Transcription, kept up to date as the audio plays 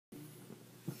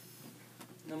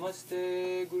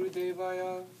Namaste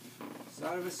Gurudevaya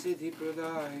Sarvasiddhi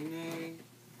Pradayine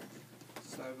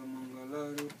Sarvamangala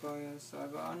Rupaya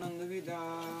Sarvananda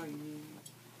Vidayine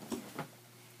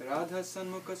Radha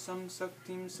Sanmukha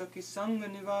Samsaktim Sakhi Sangha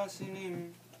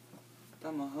Nivasinim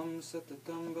Tamaham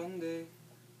Satatam Bande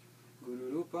Guru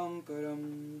Rupam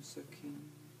Param Sakhim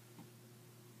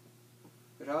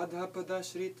Radha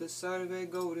Padashrita Sarve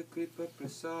Gaura Kripa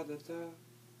Prasadata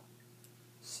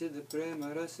Siddha Prema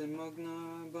Rasa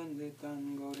Magna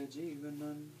Banditan Gaura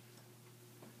Jivanan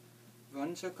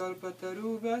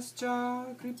Vanchakalpatarubhascha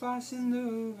Kripa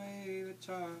Sindhu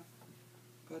Vevacha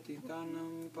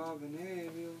Patitanam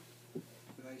Pavanebhyo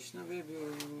Vaishnavebhyo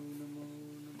Namo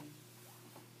Namo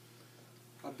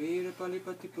Abhira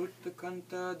Palipati Putta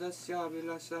Kanta Dasya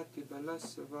Vilasati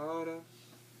Balasavara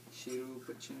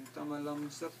Shirupa Chintamalam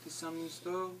Sakti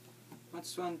Samisto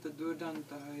Matswanta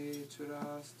Durdanta Haye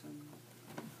Churastam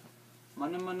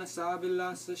Manamana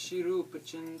Sabilasa Shirupa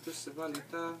Chinta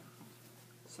Savalita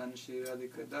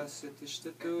Sanshirādhika Dasya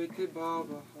Tishtatu Iti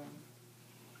Bhavaha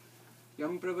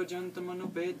Yam Pravajantam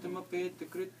Anupetam Apeta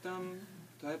Kritam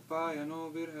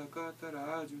Taipayano Virha Katha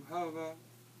Raju Hava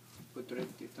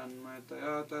Putriti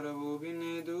Tanmayataya Taravo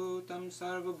Vinedu Tam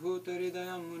Sarva Bhuta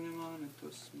Hridayam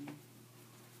Munimanatosmi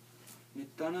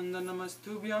Nityananda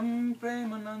Namastubhyam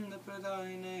Premananda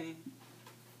Pradayine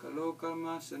Kaloka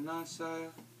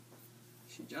Masanasaya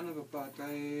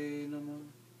Shijanagapataye Namah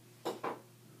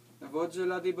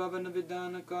Navajjaladi Bhavana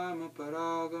Vidana Kama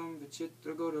Paragam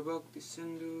Vichitra Gaura Bhakti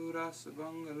Sindhu Rasa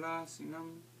Bangalasinam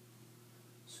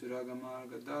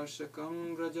Suragamarga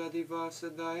Darshakam Vrajadi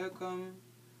Vasadayakam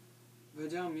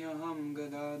Vajamyaham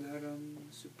Gadadharam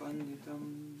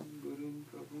Supanditam Gurum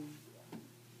Prabhu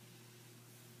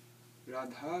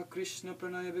Radha Krishna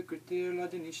Pranaya Vikritir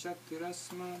Ladini Shakti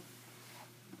Rasma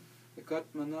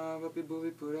Ekatmana Vapi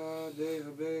Bhuvi Pura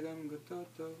Deha Vedam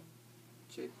Gatoto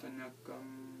Chaitanyakam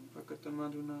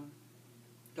Pakatamaduna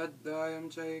Taddayam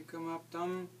Chaikam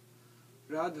Aptam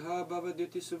Radha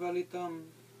Bhavadyati Suvalitam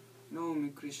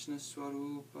Nomi Krishna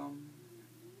Swarupam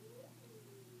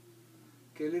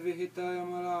Keli Vihitaya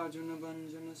Marajuna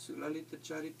Banjana Sulalita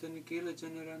Charita Nikila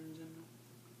Janaranjana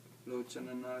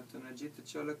Lochana Nartana Jita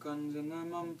Chalakanjana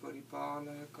Mam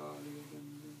Paripalaya Kali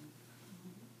Ganjana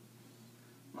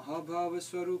Mahabhava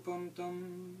Swarupam Tam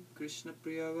Krishna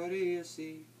Priya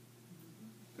Variyasi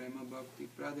Prema Bhakti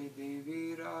Prade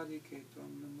Devi Radhike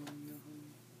Tvam Namanyaham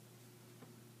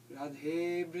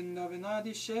Radhe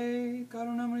Vrindavanadishe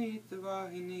Karunamrita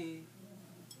Vahini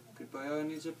Kripaya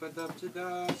Nija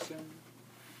Padabjadasam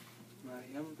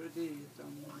Mahyam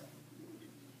Pradiyatam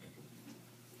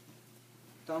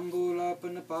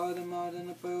Tambulapana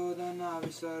Padamadana Payodana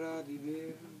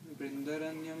Visaradhive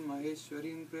Vrindaranyam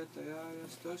Maheshwarim Pratayaya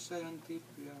Stosayanti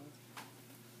Priya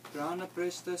Prana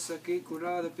Presta Saki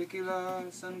Kurada Pikila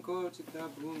Sankochita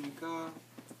Bhumika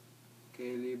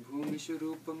Keli Bhumi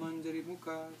Shurupa Manjari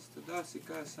Mukha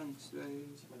Stadasika Sangsvay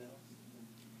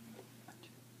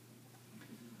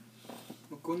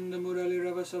Mukunda Murali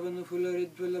Ravasavana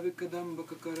Fularidvala Vikadamba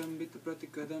Kakarambita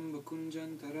Pratikadamba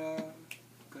Kunjantara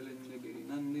Kalindagiri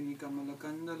Nandini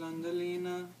Kamalakanda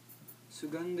Landalina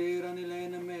Sugandhira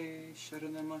Nilena Me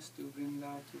Sharanamastu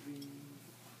Vrindatuvi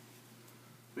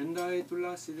Vrindai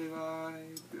Tulasi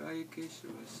Devai Priya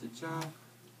Keshava Sacha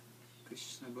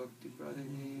Krishna Bhakti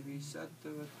Pradadevi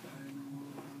Sattvatai Namo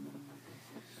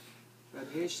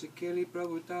Radhesha Keli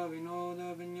Prabhuta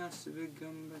Vinoda Vinyasa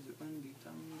Vigam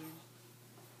Vajapanditam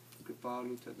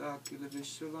Kripalu Tadakila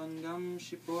Vishwavandam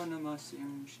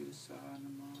Shipurnamasim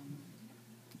Shirsanamam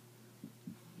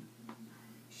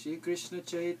Shri Krishna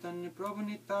Chaitanya Prabhu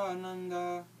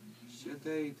Nityananda Shri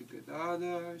Advaita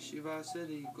Gadadhar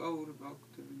Shivasadi Gaur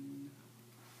Bhaktavinda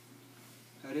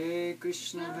Hare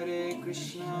Krishna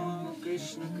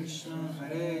Krishna Krishna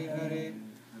Hare Hare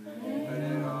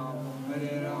Hare Rama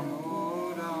Rama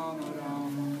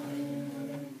Rama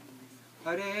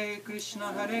Hare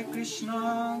Hare Hare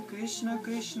Krishna Krishna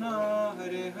Krishna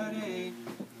Hare Hare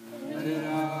Hare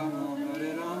Rama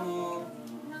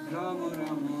Rama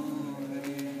Rama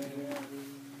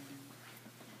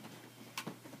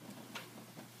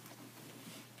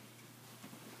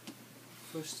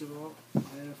First of all, I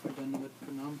offer Dandavat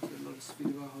Pranam to the Lord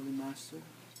Svidva Holy Master,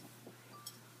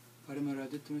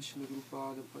 Paramaraditma Shri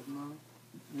Gurupada Padma,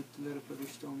 Nityalera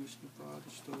Pravishtam Vishnupada,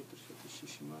 Shtotra Shati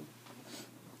Shishimad,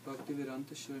 Bhakti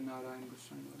Vedanta Shri Narayan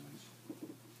Goswami Maharaj.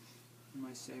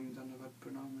 My same Dandavat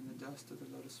Pranam and the dust of the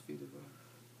Lord Svidva.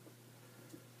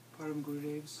 Param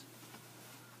Gurudevs,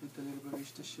 Nityalera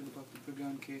Pravishta Shri Bhakti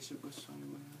Pragyan Keshav Goswami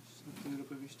Maharaj, Nityalera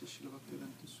Pravishta Shri Bhakti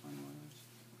Vedanta Swami Maharaj.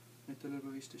 Nityalera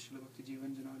Pravishta Shri Bhakti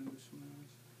Jivan Janardana Goswami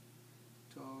Maharaj,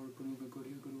 to our Guruga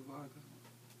Gaudiya Guru Varga,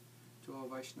 to all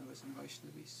Vaishnavas and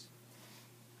Vaishnavis.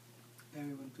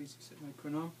 Everyone, please accept my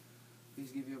pranam.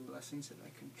 Please give your blessings that I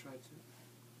can try to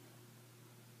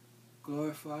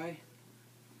glorify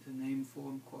the name,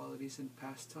 form, qualities, and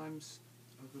pastimes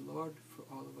of the Lord for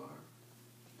all of our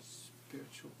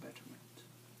spiritual betterment.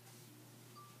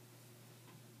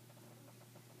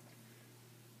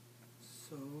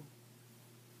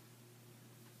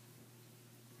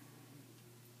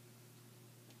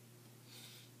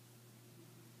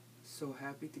 So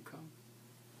happy to come.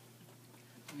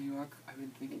 New York, I've been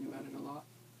thinking about it a lot.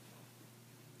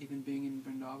 Even being in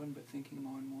Vrindavan, but thinking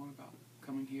more and more about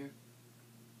coming here.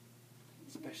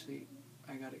 Especially,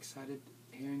 I got excited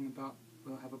hearing about,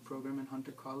 we'll have a program in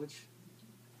Hunter College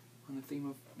on the theme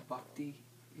of Bhakti,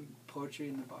 poetry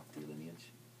in the Bhakti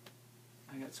lineage.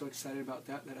 I got so excited about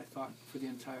that I thought for the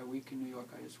entire week in New York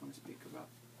I just want to speak about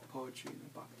poetry in the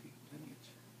Bhakti lineage.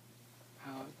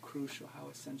 How crucial, how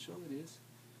essential it is,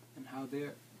 and how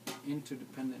they're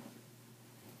interdependent.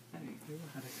 Hare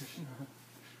Krishna.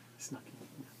 Snuck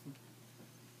in.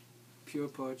 Pure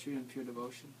poetry and pure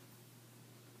devotion.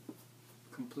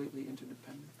 Completely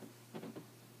interdependent.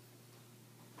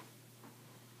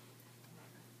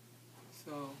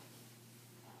 So,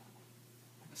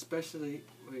 especially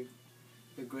with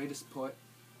the greatest poet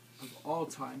of all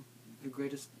time, the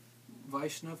greatest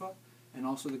Vaishnava, and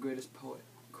also the greatest poet.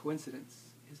 Coincidence,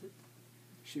 is it?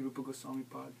 Sri Rupa Goswami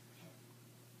Pad.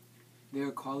 There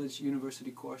are college,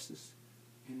 university courses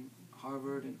in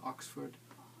Harvard and Oxford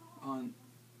on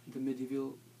the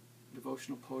medieval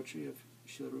devotional poetry of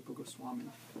Sri Rupa Goswami.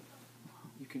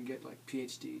 You can get like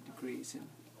PhD degrees in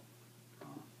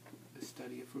the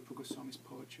study of Rupa Goswami's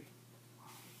poetry.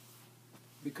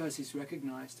 Because he's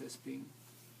recognized as being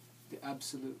the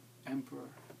absolute emperor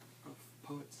of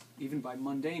poets, even by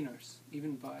mundaners,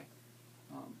 even by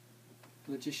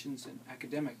logicians and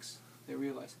academics. They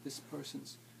realize that this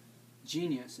person's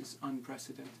genius is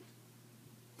unprecedented,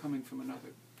 coming from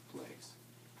another place.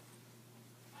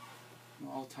 You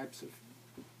know, all types of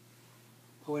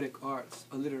poetic arts,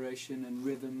 alliteration and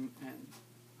rhythm and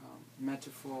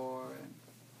metaphor,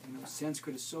 and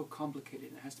Sanskrit is so complicated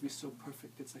and it has to be so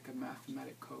perfect. It's like a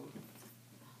mathematic code.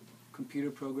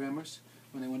 Computer programmers,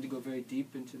 when they want to go very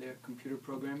deep into their computer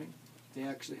programming, they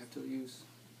actually have to use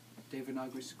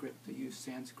Devanagari script. They use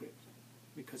Sanskrit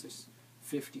because there's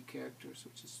 50 characters,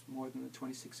 which is more than the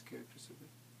 26 characters of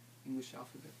the English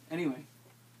alphabet. Anyway,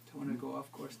 don't want to go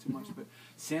off course too much, but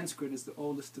Sanskrit is the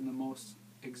oldest and the most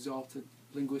exalted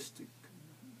linguistic,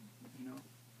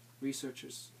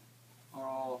 researchers are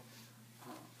all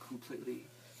completely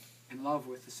in love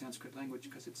with the Sanskrit language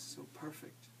because it's so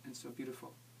perfect and so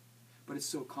beautiful. But it's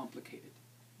so complicated,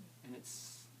 and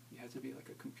you have to be like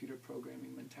a computer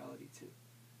programming mentality to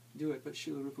do it. But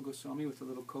Srila Rupa Goswami, with a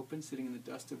little kopin sitting in the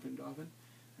dust of Vrindavan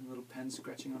and a little pen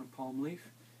scratching on a palm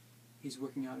leaf, he's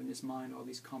working out in his mind all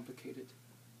these complicated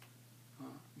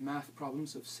math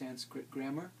problems of Sanskrit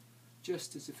grammar,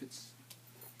 just as if it's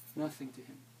nothing to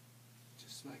him.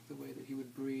 Just like the way that he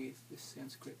would breathe, the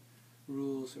Sanskrit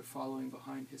rules are following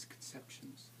behind his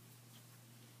conceptions.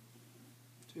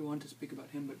 So we want to speak about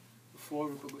him, but before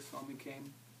Rupa Goswami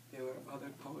came, there were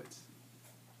other poets,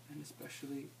 and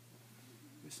especially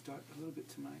we start a little bit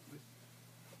tonight with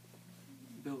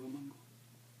Bilvamangal,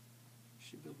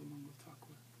 Shri Bilvamangal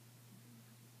Thakur.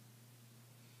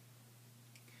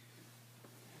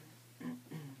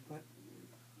 But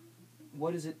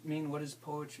what does it mean? What is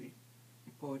poetry?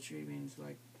 Poetry means,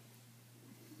 like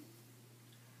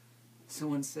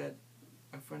someone said,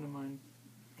 a friend of mine,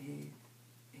 he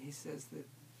says that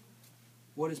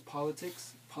what is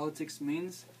politics? Politics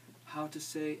means how to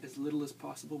say as little as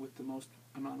possible with the most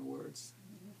amount of words.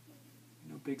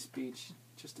 Big speech,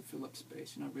 just to fill up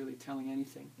space. You're not really telling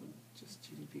anything, just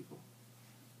cheating people.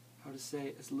 How to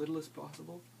say as little as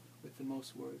possible with the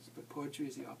most words. But poetry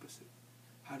is the opposite.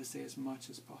 How to say as much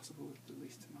as possible with the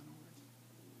least amount of words.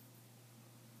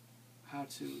 How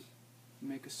to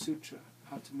make a sutra,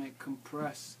 how to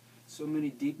compress so many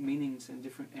deep meanings and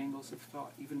different angles of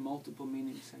thought, even multiple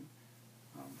meanings and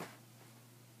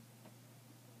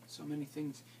so many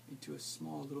things into a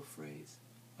small little phrase,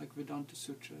 like Vedanta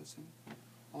sutras, and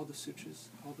all the sutras,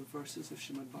 all the verses of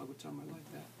Srimad Bhagavatam are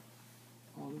like that.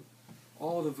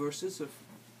 All the verses of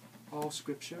all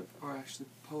scripture are actually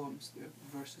poems. They're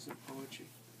verses of poetry,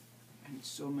 and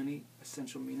so many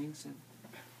essential meanings and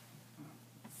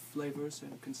flavors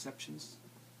and conceptions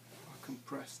are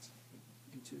compressed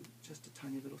into just a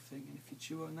tiny little thing. And if you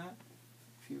chew on that,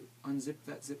 if you unzip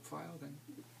that zip file, then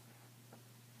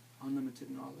unlimited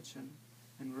knowledge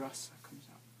and rasa comes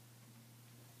out.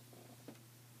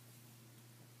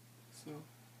 So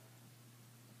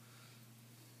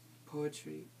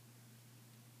poetry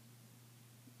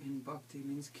in bhakti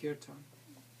means kirtan.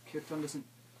 Kirtan doesn't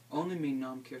only mean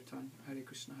Nam Kirtan, Hare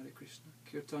Krishna, Hare Krishna.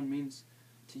 Kirtan means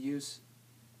to use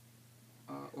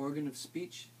organ of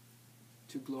speech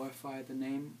to glorify the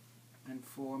name and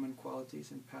form and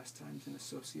qualities and pastimes and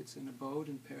associates and abode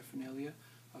and paraphernalia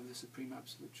of the Supreme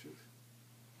Absolute Truth.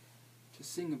 To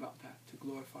sing about that, to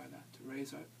glorify that, to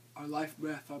raise our life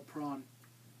breath, our pran,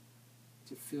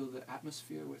 to fill the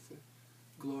atmosphere with the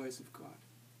glories of God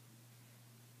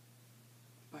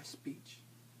by speech.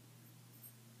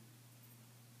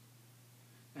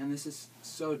 And this is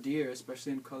so dear,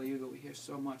 especially in Kali Yuga. We hear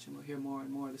so much, and we'll hear more and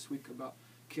more this week about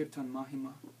Kirtan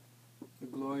Mahima, the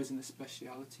glories and the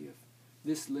speciality of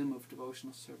this limb of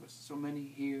devotional service. So many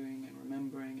hearing and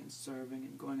remembering and serving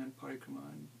and going on parikrama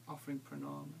and offering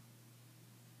pranam.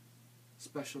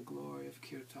 Special glory of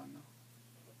Kirtan, though.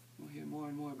 We'll hear more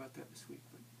and more about that this week,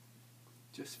 but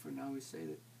just for now we say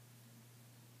that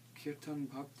Kirtan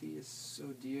Bhakti is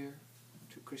so dear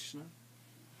to Krishna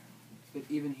that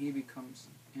even he becomes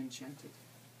enchanted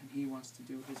and he wants to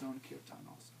do his own Kirtan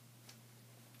also.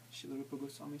 Srila Rupa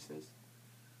Goswami says,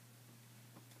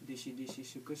 Dishi Dishi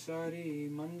Shukasari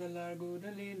Mandalar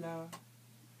Gudalila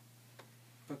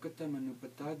Pakata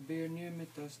Manupatad Bir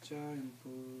Nirmitascharam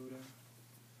Pura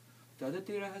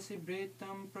Tadatirahasi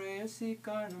Bretam Prayasi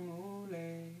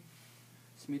Karnamule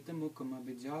Smita Mukama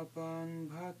Bijalpan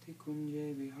Bhakti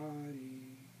Kunje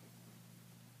Vihari.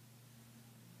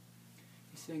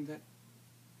 He's saying that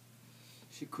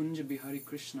Shikunja Bihari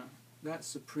Krishna, that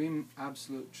supreme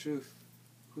absolute truth,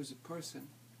 who's a person,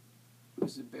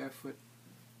 who's a barefoot,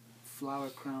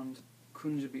 flower-crowned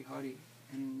Kunja Bihari,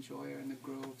 enjoyer in the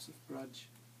groves of Braj.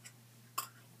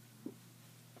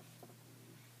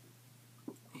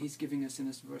 He's giving us in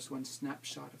this verse one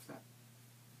snapshot of that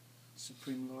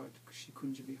Supreme Lord,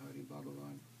 Shikunja Bihari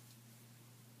Bhagavan,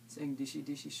 saying Dishi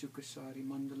Dishi Shukasari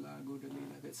Mandala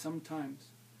Gudalila, that sometimes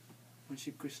when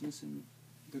Shri Krishna's in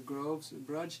the groves of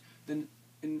Braj, then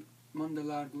in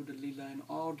Mandala Gudalila in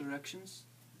all directions,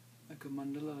 like a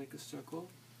mandala, like a circle,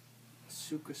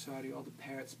 Shukasari, all the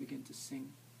parrots begin to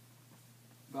sing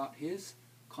about his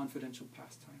confidential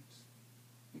pastimes.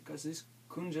 Because these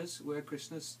kunjas, where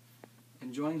Krishna's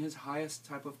enjoying his highest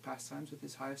type of pastimes with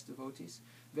his highest devotees,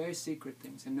 very secret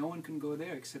things, and no one can go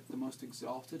there except the most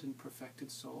exalted and perfected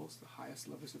souls, the highest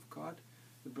lovers of God,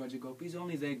 the Braja Gopis.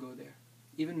 Only they go there.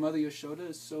 Even Mother Yashoda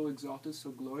is so exalted,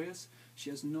 so glorious, she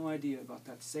has no idea about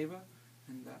that seva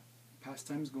and that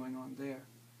pastimes going on there.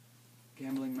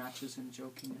 Gambling matches and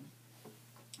joking and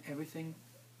everything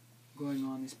going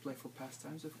on, these playful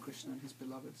pastimes of Krishna and his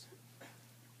beloveds.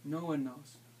 No one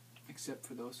knows, except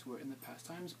for those who are in the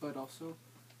pastimes, but also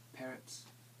parrots,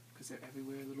 because they're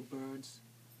everywhere, little birds,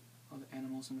 all the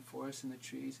animals in the forest and the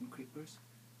trees and creepers.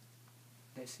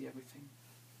 They see everything.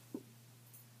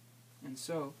 And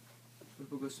so,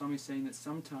 Rupa Goswami is saying that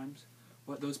sometimes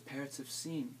what those parrots have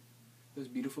seen, those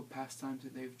beautiful pastimes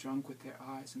that they've drunk with their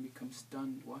eyes and become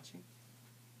stunned watching,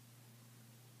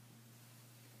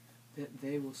 that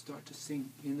they will start to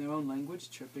sing in their own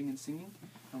language, chirping and singing.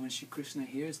 And when Shri Krishna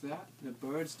hears that, the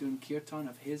birds doing kirtan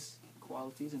of his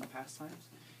qualities and pastimes,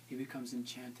 he becomes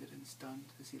enchanted and stunned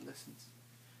as he listens.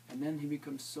 And then he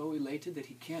becomes so elated that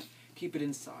he can't keep it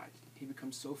inside. He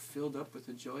becomes so filled up with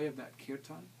the joy of that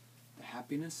kirtan, the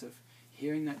happiness of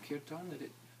hearing that kirtan,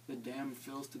 that the dam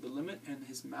fills to the limit, and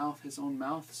his mouth, his own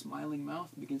mouth, smiling mouth,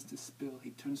 begins to spill.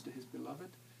 He turns to his beloved,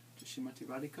 to Srimati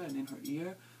Radhika, and in her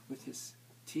ear, with his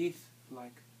teeth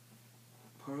like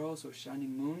pearls or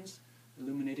shining moons,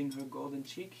 illuminating her golden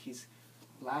cheek, he's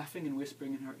laughing and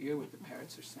whispering in her ear what the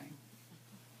parrots are saying.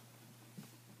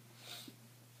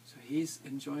 So he's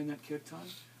enjoying that kirtan,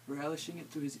 relishing it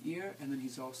through his ear, and then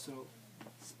he's also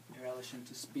relishing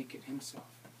to speak it himself.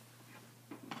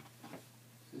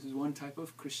 This is one type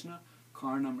of Krishna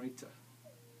Karnamrita,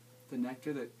 the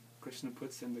nectar that Krishna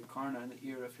puts in the karna, in the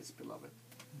ear of his beloved.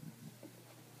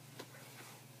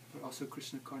 But also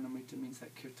Krishna Karnamrita means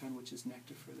that kirtan which is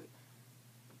nectar for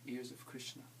the ears of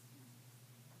Krishna.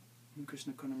 And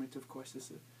Krishna Karnamrita, of course,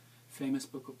 is a famous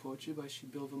book of poetry by Sri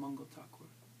Bilva Mangal Thakur,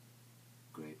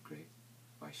 great, great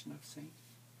Vaishnava saint,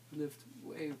 who lived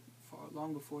way far,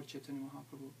 long before Chaitanya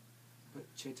Mahaprabhu.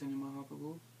 But Chaitanya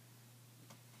Mahaprabhu,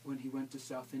 when he went to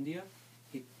South India,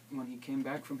 when he came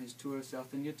back from his tour of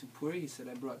South India to Puri, he said,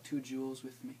 I brought 2 jewels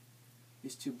with me.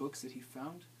 These 2 books that he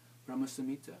found, Brahma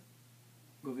Samhita,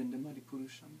 Govinda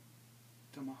Maripurusham,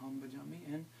 Tamaham Bhajami,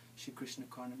 and Shri Krishna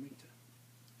Karnamrita.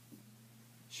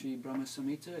 Shri Brahma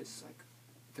Samhita is like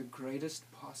the greatest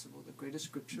possible, the greatest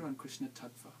scripture on Krishna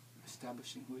Tattva,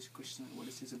 establishing who is Krishna, what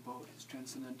is his abode, his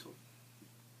transcendental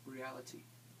reality.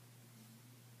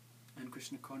 And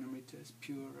Krishna Karnamrita is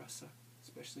pure rasa,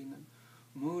 especially in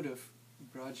the mood of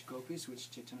Braj Gopis, which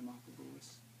Chaitanya Mahaprabhu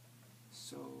was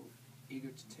so eager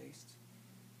to taste.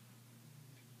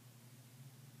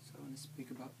 So I want to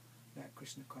speak about that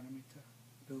Krishna Karnamrita,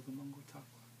 Bilvamangal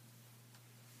Thakur.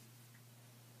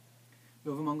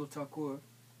 Bilvamangal Thakur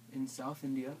in South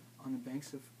India, on the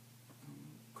banks of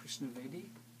Krishnavedi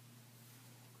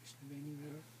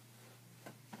River.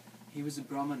 He was a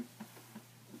Brahmin,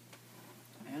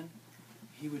 and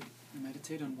he would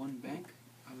meditate on one bank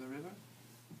of the river,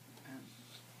 and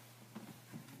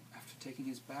after taking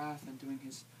his bath and doing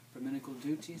his Brahminical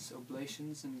duties,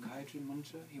 oblations and Gayatri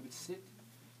mantra, he would sit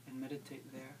and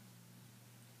meditate there.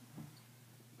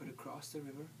 But across the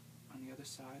river, on the other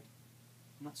side,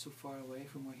 not so far away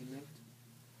from where he lived,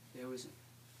 there was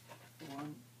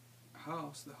one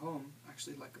house, the home,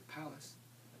 actually like a palace,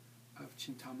 of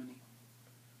Chintamani.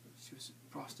 She was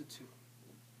a prostitute.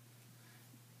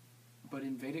 But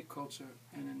in Vedic culture,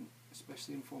 and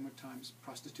especially in former times,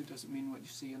 prostitute doesn't mean what you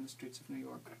see on the streets of New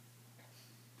York.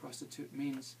 Prostitute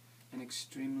means an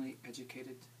extremely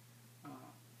educated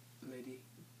lady.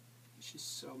 She's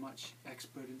so much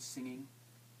expert in singing,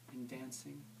 in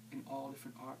dancing, in all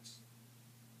different arts.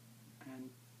 And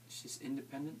she's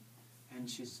independent, and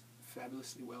she's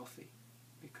fabulously wealthy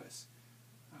because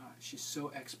she's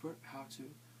so expert how to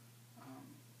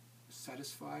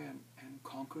satisfy and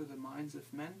conquer the minds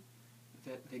of men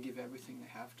that they give everything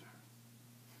they have to her.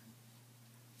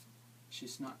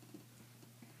 She's not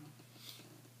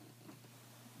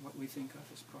what we think of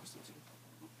as prostitute.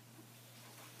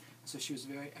 So she was a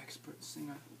very expert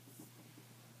singer,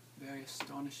 very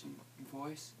astonishing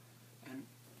voice, and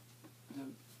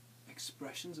the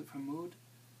expressions of her mood,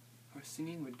 her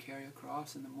singing would carry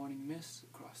across in the morning mist,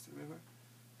 across the river,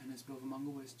 and as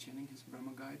Bilvamangal was chanting his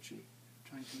Brahma Gayatri,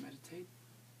 trying to meditate,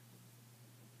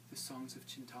 the songs of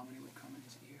Chintamani would come in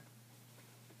his ear,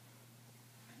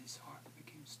 and his heart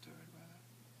became stirred by that.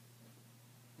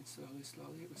 And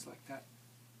slowly, it was like that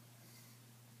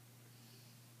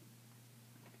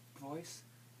voice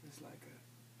was like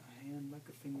a hand, like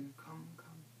a finger,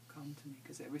 come to me,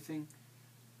 because everything,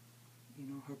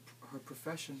 her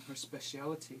profession, her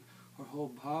speciality, her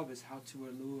whole bhav is how to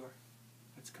allure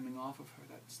that's coming off of her,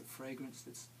 that's the fragrance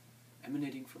that's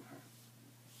emanating from her.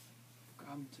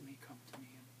 Come to me,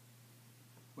 and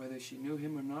whether she knew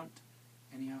him or not,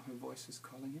 anyhow her voice was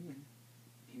calling him, and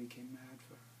he became mad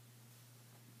for her.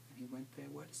 And he went there,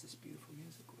 what is this beautiful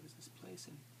music, what is this place?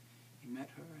 And he met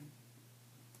her and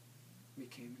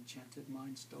became enchanted,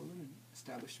 mind stolen, and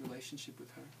established a relationship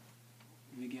with her.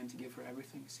 He began to give her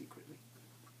everything secretly.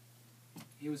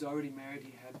 He was already married,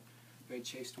 he had a very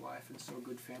chaste wife and so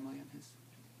good family in his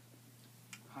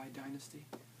high dynasty,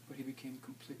 but he became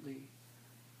completely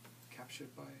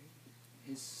captured by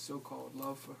his so-called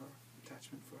love for her,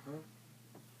 attachment for her,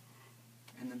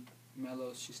 and the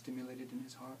mellows she stimulated in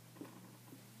his heart.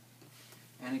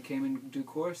 And it came in due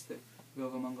course that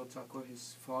Bilvamangal Thakur,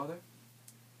 his father,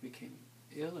 became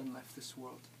ill and left this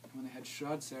world. And when they had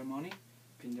Shraddha ceremony,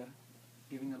 Pinda,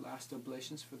 giving the last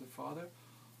oblations for the father,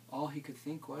 all he could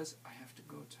think was, I have to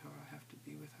go to her, I have to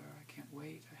be with her, I can't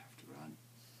wait, I have to run.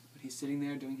 But he's sitting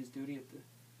there doing his duty at the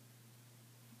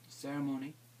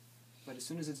ceremony. But as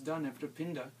soon as it's done, after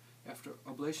Pinda, after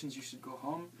oblations, you should go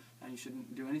home and you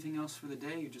shouldn't do anything else for the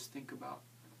day. You just think about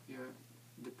your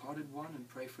departed one and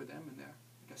pray for them and their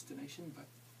destination. But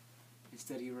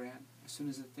instead he ran. As soon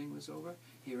as the thing was over,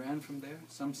 he ran from there.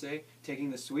 Some say taking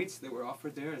the sweets that were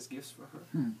offered there as gifts for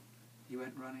her. He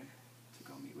went running to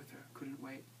go meet with her. Couldn't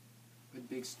wait. But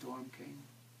big storm came.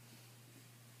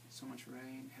 So much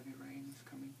rain, heavy rain was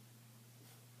coming.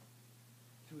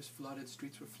 It was flooded,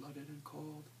 streets were flooded and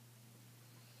cold.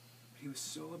 But he was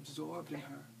so absorbed in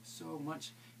her, so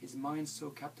much, his mind so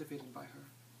captivated by her.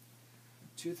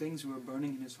 Two things were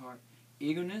burning in his heart: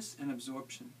 eagerness and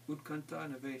absorption. Utkanta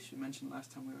and Avesh, you mentioned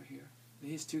last time we were here.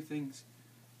 These two things,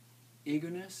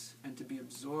 eagerness and to be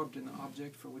absorbed in the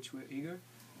object for which we're eager,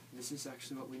 this is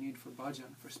actually what we need for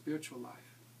bhajan, for spiritual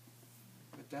life.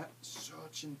 But that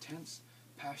such intense,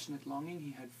 passionate longing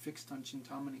he had fixed on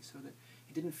Chintamani, so that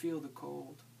he didn't feel the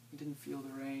cold, he didn't feel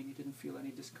the rain, he didn't feel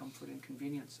any discomfort,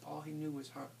 inconvenience. All he knew was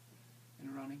her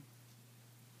and running.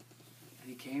 And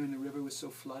he came and the river was so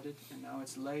flooded, and now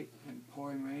it's late and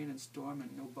pouring rain and storm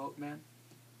and no boatman.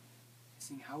 He's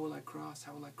saying, how will I cross,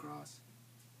 how will I cross?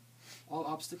 All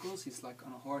obstacles, he's like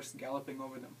on a horse galloping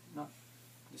over them, not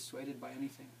dissuaded by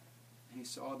anything. And he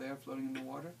saw there, floating in the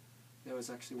water, there was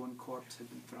actually one corpse had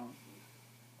been thrown.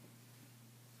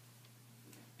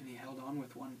 And he held on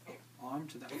with one arm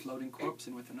to that floating corpse,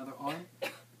 and with another arm,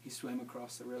 he swam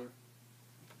across the river.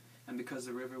 And because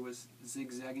the river was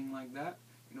zigzagging like that,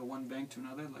 one bank to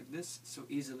another like this, so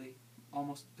easily,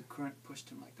 almost the current pushed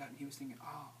him like that. And he was thinking,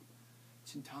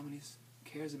 Chintamani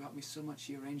cares about me so much,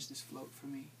 she arranged this float for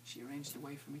me. She arranged a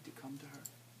way for me to come to her.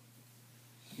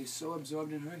 He was so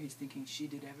absorbed in her, he's thinking, she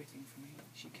did everything for me.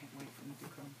 She can't wait for me to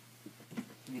come.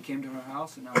 And he came to her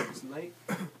house, and now it was late,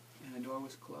 and the door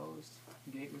was closed,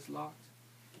 the gate was locked,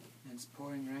 and it's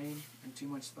pouring rain, and too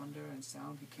much thunder and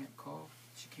sound. He can't call,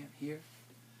 she can't hear.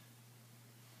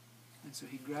 And so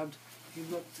he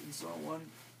looked and saw one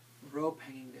rope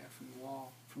hanging there from the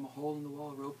wall. From a hole in the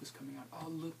wall, a rope was coming out. Oh,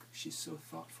 look, she's so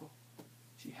thoughtful.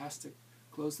 She has to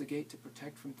close the gate to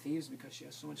protect from thieves because she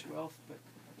has so much wealth, but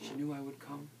she knew I would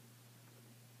come.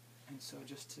 And so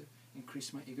just to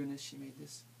increase my eagerness, she made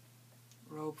this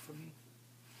rope for me.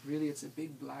 Really, it's a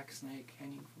big black snake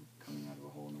coming out of a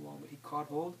hole in the wall, but he caught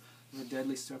hold of a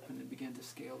deadly serpent and began to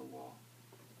scale the wall.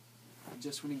 And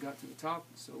just when he got to the top,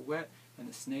 it was so wet, and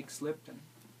the snake slipped, and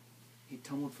he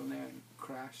tumbled from there and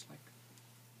crashed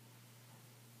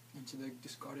into the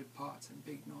discarded pots, and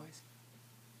big noise.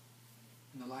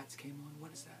 And the lights came on.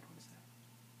 What is that? What is that?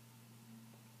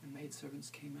 And maidservants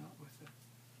came out with a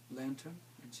lantern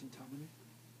and Chintamani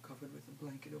covered with a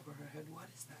blanket over her head. What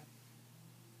is that?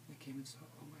 They came and saw,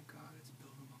 oh my God, it's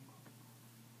Bilva Mongol.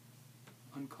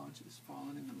 Unconscious,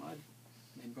 fallen in the mud.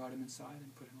 They brought him inside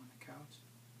and put him on the couch.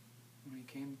 When he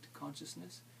came to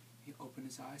consciousness, he opened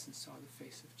his eyes and saw the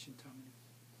face of Chintamani.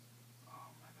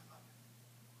 Oh, my beloved.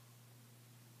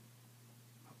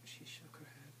 But she shook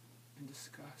her head in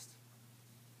disgust.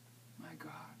 My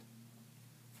God,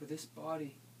 for this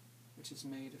body, which is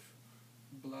made of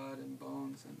blood and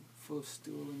bones and full of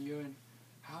stool and urine,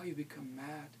 how you become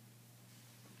mad,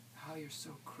 how you're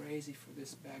so crazy for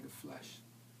this bag of flesh.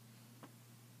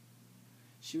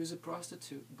 She was a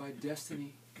prostitute by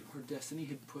destiny. Her destiny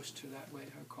had pushed her that way,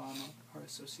 her karma, her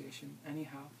association.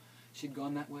 Anyhow, she'd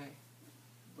gone that way.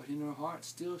 But in her heart,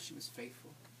 still she was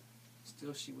faithful.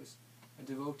 Still she was a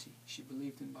devotee. She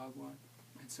believed in Bhagwan.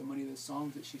 And so many of the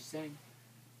songs that she sang,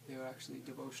 they were actually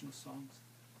devotional songs.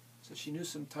 So she knew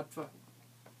some tattva.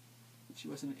 She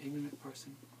wasn't an ignorant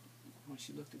person. And when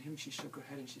she looked at him, she shook her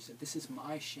head and she said, this is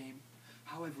my shame.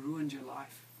 How I've ruined your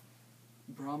life.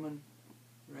 Brahman,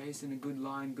 raised in a good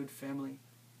line, good family,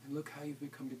 and look how you've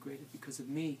become degraded because of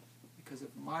me. Because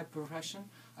of my profession,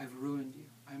 I've ruined you.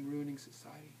 I'm ruining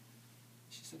society.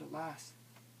 She said, alas,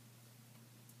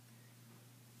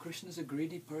 Krishna's a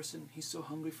greedy person. He's so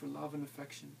hungry for love and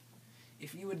affection.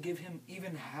 If you would give him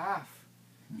even half,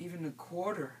 even a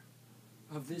quarter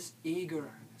of this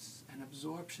eagerness and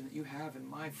absorption that you have in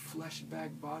my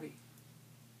flesh-bagged body,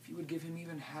 if you would give him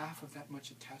even half of that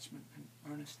much attachment and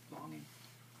earnest longing,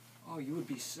 oh, you would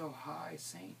be so high,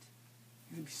 saint.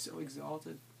 You would be so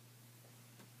exalted.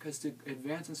 Because to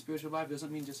advance in spiritual life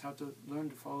doesn't mean just how to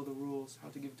learn to follow the rules, how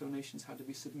to give donations, how to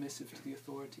be submissive to the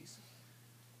authorities.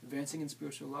 Advancing in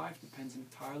spiritual life depends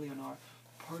entirely on our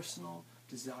personal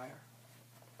desire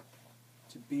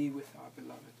to be with our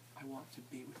beloved. I want to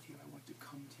be with you. I want to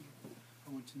come to you.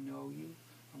 I want to know you.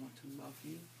 I want to love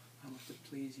you. I want to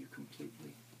please you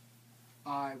completely.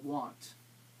 I want.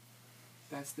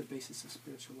 That's the basis of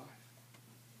spiritual life.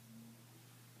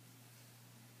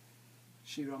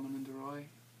 Sri Ramananda Roy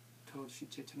told Sri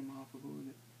Chaitanya Mahaprabhu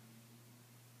that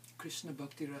Krishna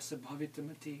Bhakti Rasa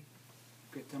Bhavitamati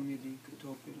Kritamyadi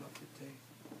Kutopi Lapite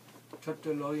Tatta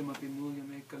Loyam Api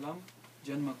Mulyam Ekalam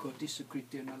Janma Koti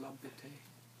Sukritya Nalabhite.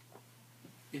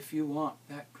 If you want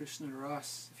that Krishna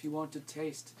Ras, if you want to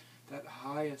taste that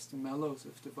highest mellows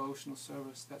of devotional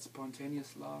service, that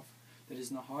spontaneous love that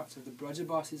is in the hearts of the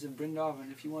Brajabasis of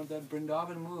Vrindavan, if you want that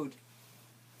Vrindavan mood,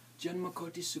 Janma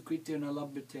Koti Sukritya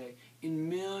Nalabhite, in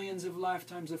millions of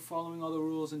lifetimes of following all the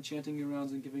rules and chanting your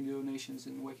rounds and giving donations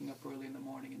and waking up early in the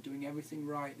morning and doing everything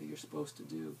right that you're supposed to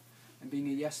do and being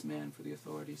a yes man for the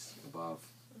authorities above,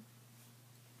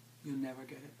 you'll never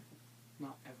get it.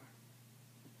 Not ever.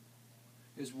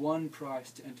 There's one price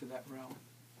to enter that realm.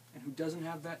 And who doesn't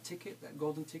have that ticket, that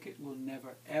golden ticket, will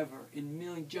never, ever, in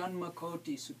million, Janma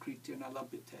Koti Sukritya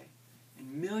Nalabhite,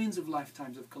 in millions of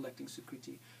lifetimes of collecting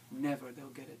Sukriti, never they'll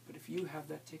get it. But if you have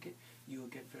that ticket, you will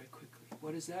get very quickly.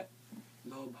 What is that?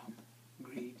 Lobham,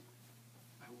 greed.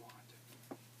 I want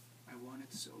it. I want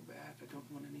it so bad. I don't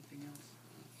want anything else.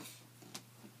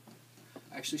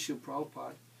 Actually, Srila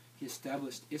Prabhupada, he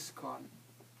established ISKCON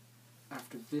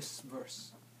after this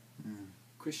verse.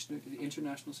 Krishna, the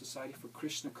International Society for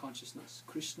Krishna Consciousness,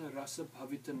 Krishna Rasa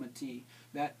Bhavita Mati,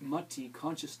 that Mati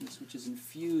consciousness which is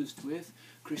infused with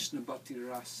Krishna Bhakti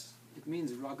Ras. It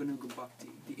means Raganuga Bhakti,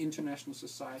 the International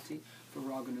Society for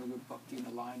Raganuga Bhakti in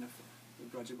the line of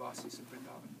the Brajabasis of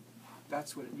Vrindavan.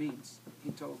 that's what it means.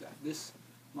 He told that. This,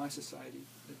 my society,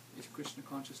 that is Krishna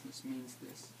consciousness, means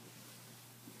this.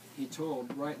 He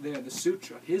told right there, the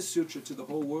sutra, his sutra to the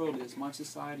whole world is, my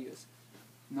society is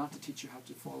not to teach you how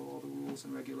to follow all the rules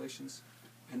and regulations,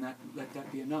 and that let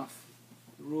that be enough.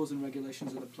 The rules and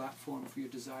regulations are the platform for your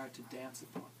desire to dance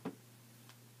upon.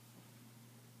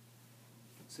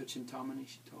 So Chintamani,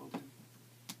 she told him,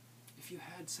 if you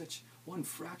had such one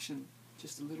fraction,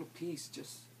 just a little piece,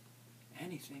 just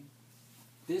anything,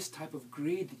 this type of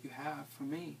greed that you have for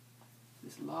me,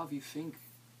 this love you think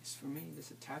is for me,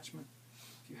 this attachment,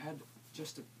 if you had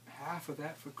just a half of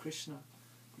that for Krishna,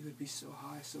 you would be so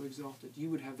high, so exalted. You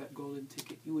would have that golden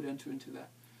ticket. You would enter into that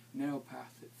narrow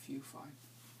path that few find.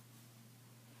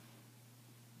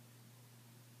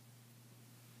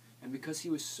 And because he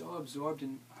was so absorbed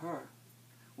in her,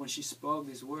 when she spoke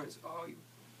these words, oh, you're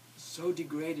so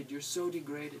degraded, you're so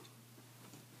degraded.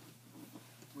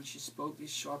 When she spoke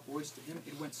these sharp words to him,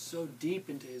 it went so deep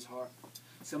into his heart.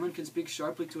 Someone can speak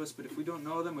sharply to us, but if we don't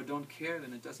know them or don't care,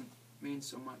 then it doesn't mean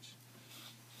so much.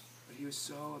 But he was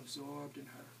so absorbed in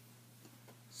her,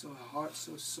 so her heart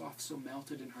so soft, so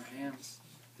melted in her hands,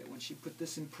 that when she put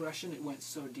this impression, it went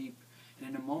so deep. And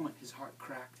in a moment, his heart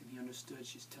cracked, and he understood,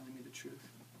 she's telling me the truth.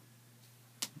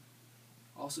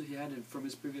 Also, he had, from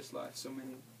his previous life, so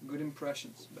many good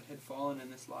impressions, but had fallen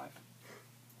in this life.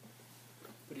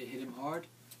 But it hit him hard,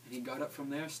 and he got up from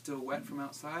there, still wet from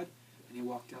outside, and he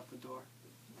walked out the door.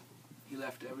 He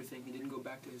left everything. He didn't go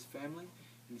back to his family,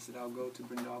 and he said, I'll go to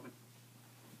Vrindavan.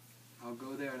 I'll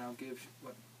go there and I'll give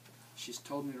what she's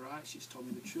told me right, she's told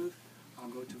me the truth. I'll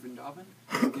go to Vrindavan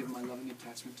and give my loving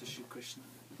attachment to Shri Krishna.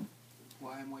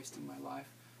 Why I'm wasting my life,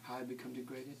 how I become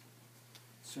degraded,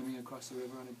 swimming across the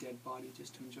river on a dead body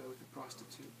just to enjoy with a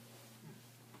prostitute.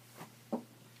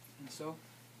 And so,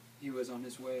 he was on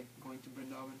his way going to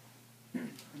Vrindavan.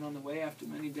 And on the way, after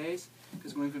many days,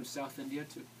 because going from South India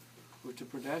to Uttar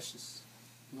Pradesh is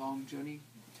a long journey,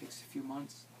 takes a few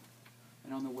months.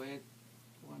 And on the way,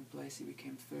 one place he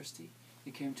became thirsty.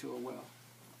 He came to a well.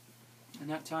 And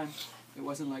that time, it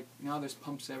wasn't like now there's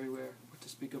pumps everywhere, or to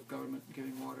speak of government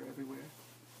giving water everywhere.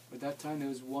 But that time there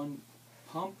was one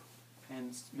pump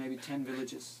and maybe 10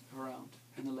 villages around.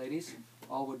 And the ladies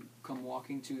all would come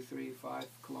walking 2, 3, 5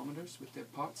 kilometers with their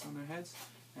pots on their heads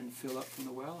and fill up from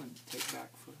the well and take back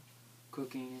for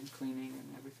cooking and cleaning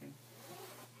and everything.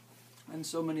 And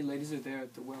so many ladies are there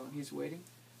at the well, and he's waiting.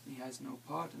 And he has no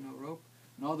pot and no rope.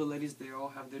 And all the ladies, they all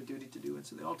have their duty to do. And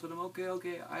so they all told him,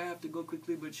 okay, I have to go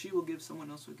quickly, but she will give, someone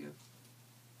else will give.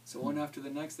 So one after the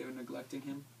next, they were neglecting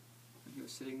him. And he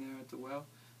was sitting there at the well.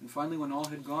 And finally, when all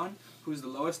had gone, who's the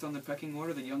lowest on the pecking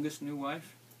order? The youngest new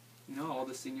wife. You know, all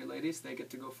the senior ladies, they get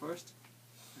to go first.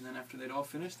 And then after they'd all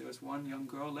finished, there was one young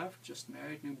girl left, just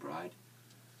married, new bride.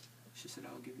 She said,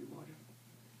 I'll give you water.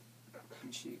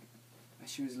 And she,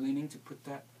 as she was leaning to put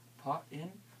that pot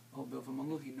in, oh,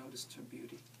 Bilvamangal, he noticed her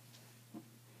beauty.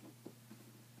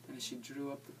 And as she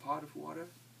drew up the pot of water,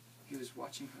 he was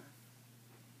watching her.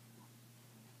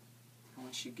 And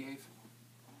when she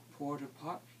poured her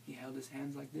pot, he held his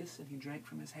hands like this, and he drank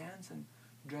from his hands and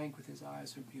drank with his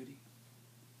eyes her beauty.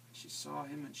 She saw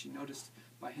him, and she noticed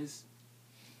by his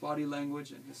body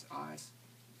language and his eyes,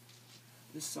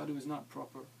 this sadhu is not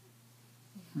proper.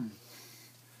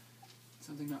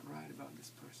 Something not right about this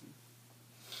person.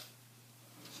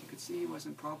 She could see he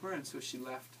wasn't proper, and so she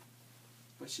left.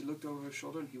 But she looked over her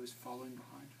shoulder, and he was following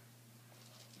behind her.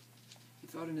 He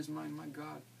thought in his mind, my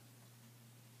God.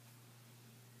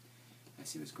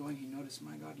 As he was going, he noticed,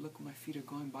 my God, look, my feet are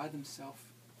going by themselves.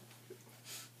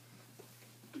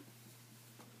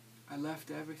 I left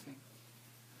everything.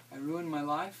 I ruined my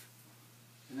life,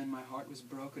 and then my heart was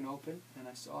broken open, and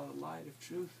I saw the light of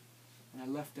truth. And I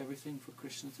left everything for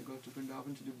Krishna to go to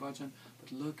Vrindavan to do bhajan.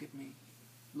 But look at me.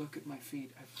 Look at my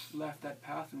feet. I've left that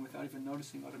path, and without even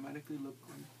noticing, automatically look,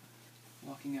 I'm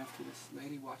walking after this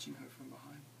lady, watching her from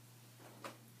behind.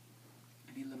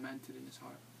 And he lamented in his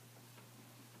heart.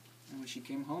 And when she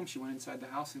came home, she went inside the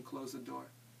house and closed the door.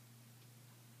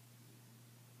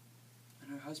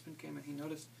 And her husband came, and he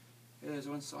noticed, hey, there's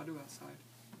one sadhu outside.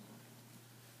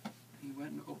 And he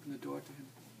went and opened the door to him.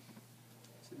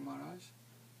 He said, Maharaj,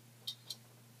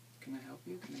 can I help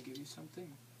you? Can I give you something?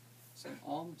 Some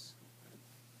alms?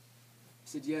 He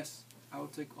said, yes, I will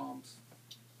take alms.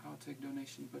 I will take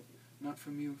donation, but not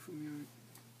from you, from your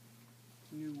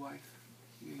new wife,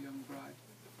 your young bride.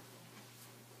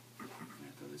 And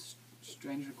I thought this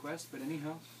strange request, but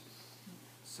anyhow,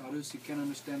 sadhus, you can't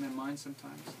understand their mind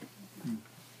sometimes.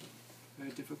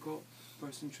 Very difficult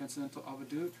person, transcendental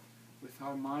avadut, with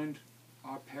our mind,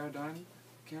 our paradigm,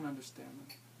 can't understand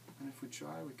them. And if we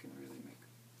try, we can really make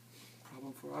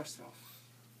problem for ourselves.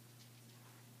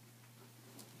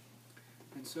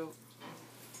 And so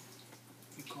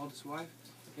he called his wife,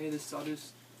 hey, this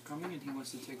sadhu's coming and he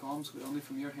wants to take alms, but only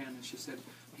from your hand. And she said,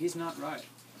 he's not right.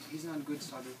 He's not a good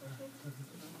sadhu.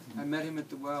 I met him at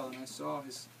the well and I saw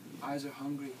his eyes are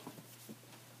hungry.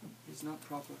 He's not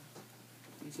proper.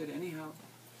 He said, anyhow,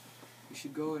 you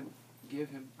should go and give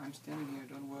him. I'm standing here,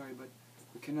 don't worry, but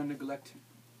we cannot neglect him.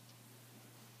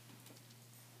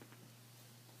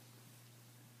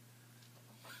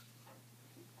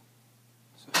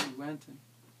 So he went and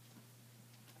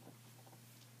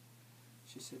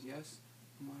she said, yes,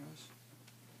 Maharaj,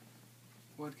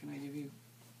 what can I give you?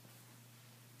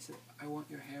 He said, I want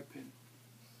your hairpin.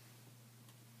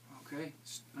 Okay,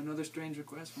 another strange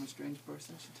request from a strange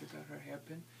person. She took out her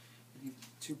hairpin, and he,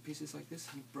 2 pieces like this,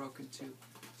 and he broke in 2. He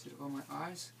said, oh, my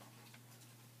eyes,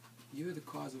 you're the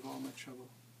cause of all my trouble.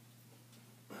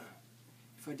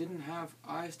 If I didn't have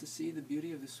eyes to see the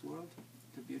beauty of this world,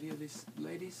 the beauty of these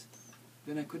ladies,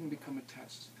 then I couldn't become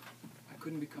attached. I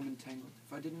couldn't become entangled.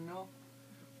 If I didn't know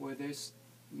where there's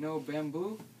no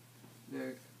bamboo,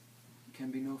 there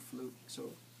can be no flute.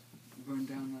 So burn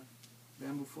down the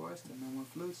bamboo forest and no more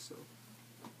flutes. So,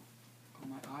 oh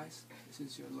my eyes, this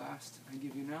is your last I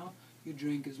give you now. You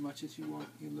drink as much as you want.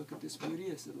 You look at this beauty,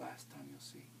 it's the last time you'll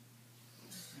see.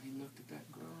 And he looked at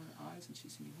that girl in her eyes and she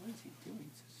said, what is he doing?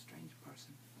 He's a strange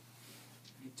person.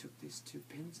 And he took these 2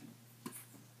 pins and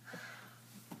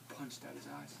punched out his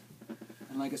eyes.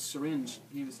 And like a syringe,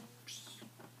 he was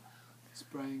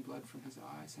spraying blood from his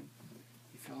eyes and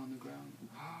he fell on the ground.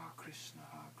 Ah, Krishna,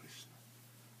 ah, Krishna.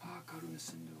 Ah, Karuna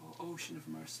Sindhu, O ocean of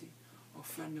mercy, O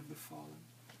friend of the fallen.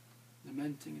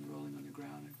 Lamenting and rolling on the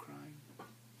ground and crying.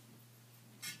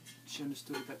 She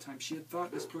understood at that time. She had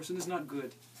thought, this person is not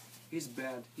good. He's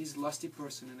bad. He's a lusty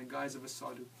person in the guise of a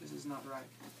sadhu. This is not right.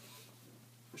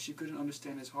 But she couldn't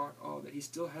understand his heart. Oh, that he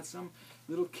still had some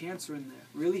little cancer in there.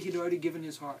 Really, he'd already given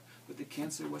his heart, but the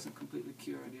cancer wasn't completely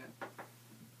cured yet.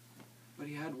 But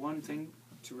he had one thing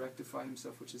to rectify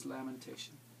himself, which is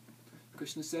lamentation.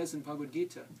 Krishna says in Bhagavad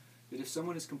Gita that if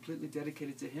someone is completely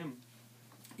dedicated to him,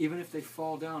 even if they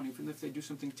fall down, even if they do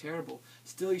something terrible,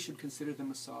 still you should consider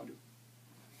them a sadhu.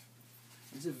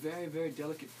 It's a very, very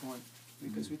delicate point,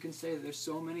 because we can say that there's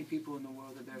so many people in the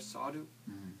world that they're sadhu.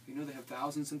 You know, they have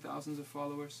thousands and thousands of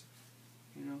followers.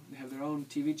 You know, they have their own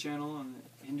TV channel on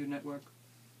the Hindu network.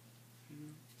 You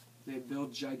know, they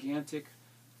build gigantic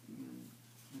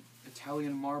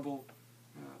Italian marble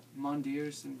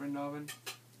mandirs in Vrindavan.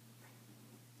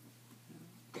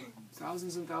 You know,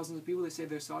 thousands and thousands of people, they say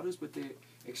they're sadhus, but they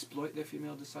exploit their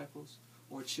female disciples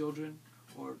or children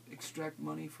or extract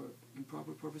money for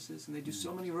improper purposes. And they do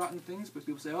so many rotten things, but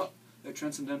people say, oh, they're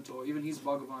transcendental, or even he's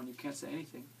Bhagavan, you can't say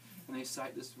anything. And they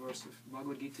cite this verse of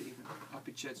Bhagavad Gita even,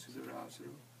 Apichet Sudara.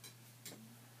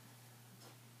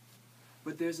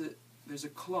 But there's a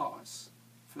clause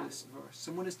for this verse.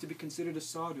 Someone is to be considered a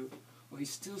sadhu, or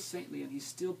he's still saintly and he's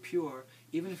still pure,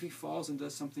 even if he falls and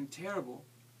does something terrible,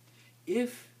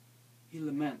 if he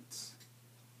laments,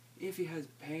 if he has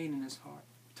pain in his heart,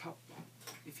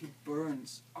 if he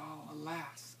burns, oh,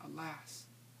 alas, alas.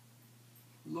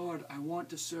 Lord, I want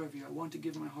to serve you, I want to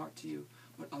give my heart to you,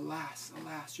 but alas,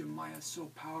 alas, your Maya is so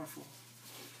powerful,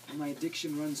 and my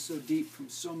addiction runs so deep from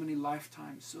so many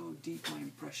lifetimes, so deep my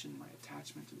impression, my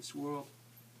attachment to this world.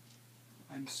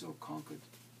 I'm so conquered.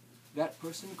 That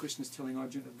person, Krishna is telling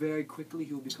Arjuna, very quickly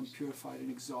he will become purified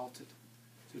and exalted.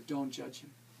 So don't judge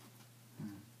him.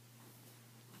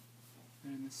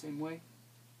 And in the same way,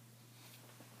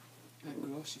 that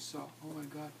girl she saw, oh my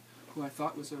God, who I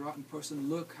thought was a rotten person,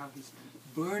 look how he's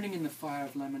burning in the fire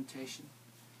of lamentation.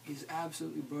 He's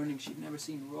absolutely burning. She'd never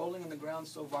seen rolling on the ground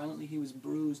so violently. He was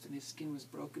bruised and his skin was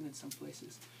broken in some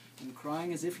places. And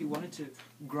crying as if he wanted to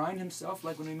grind himself,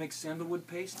 like when we make sandalwood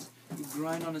paste. You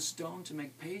grind on a stone to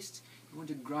make paste. He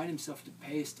wanted to grind himself to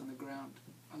paste on the ground.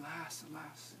 Alas,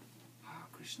 alas. Ha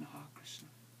Krishna, Ha Krishna.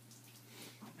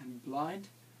 And blind,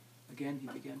 again he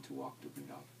began to walk to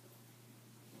Vrindavan.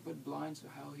 But blind, so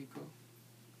how will he go?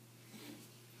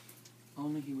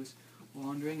 Only he was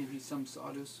wandering, and some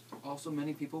sadhus, also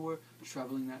many people were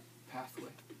traveling that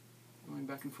pathway, going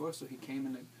back and forth. So he came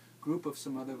in a group of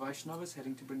some other Vaishnavas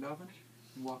heading to Vrindavan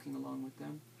and walking along with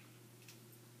them.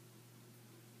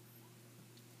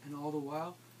 And all the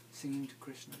while singing to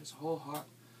Krishna, his whole heart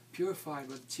purified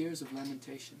by the tears of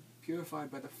lamentation, purified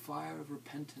by the fire of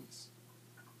repentance.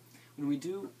 When we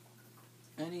do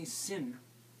any sin,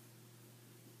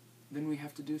 then we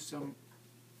have to do some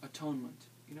atonement.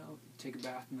 You know, take a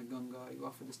bath in the Ganga, you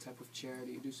offer this type of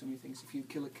charity, you do so many things. If you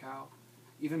kill a cow,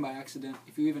 even by accident,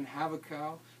 if you even have a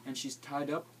cow and she's tied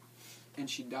up and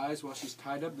she dies while she's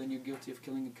tied up, then you're guilty of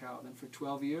killing a cow. Then for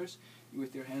 12 years, you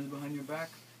with your hands behind your back,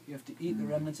 you have to eat the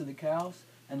remnants of the cows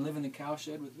and live in the cow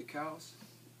shed with the cows.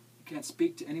 You can't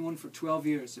speak to anyone for 12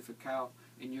 years if a cow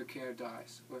in your care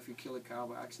dies, or if you kill a cow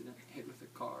by accident, hit with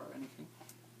a car or anything.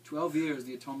 12 years,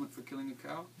 the atonement for killing a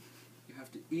cow. You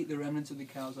have to eat the remnants of the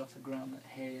cows off the ground, that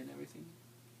hay and everything.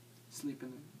 Sleep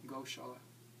in the goshala.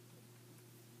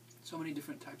 So many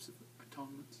different types of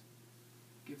atonements.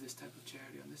 Give this type of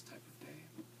charity on this type of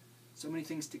day. So many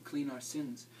things to clean our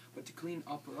sins. But to clean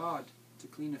aparad, to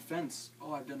clean offense,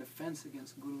 oh, I've done offense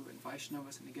against Guru and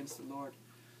Vaishnavas and against the Lord.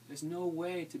 There's no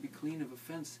way to be clean of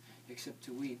offense except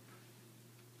to weep.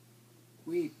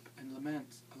 Weep and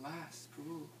lament. Alas,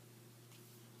 Prabhu,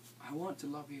 I want to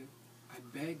love you. I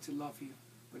beg to love you,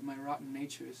 but my rotten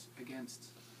nature is against.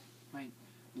 My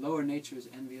lower nature is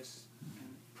envious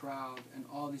and proud and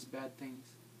all these bad things.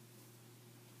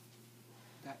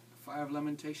 That fire of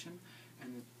lamentation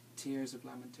and the tears of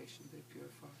lamentation, they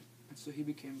purified. And so he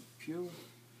became pure,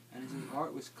 and his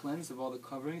heart was cleansed of all the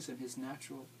coverings, and his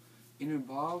natural inner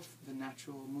bhav, the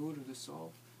natural mood of the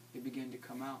soul, it began to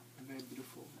come out, and very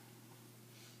beautiful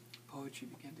poetry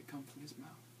began to come from his mouth.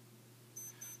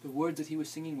 The words that he was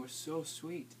singing were so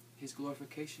sweet, his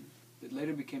glorification, that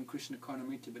later became Krishna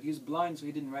Karnamrita. But he was blind, so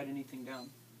he didn't write anything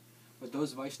down. But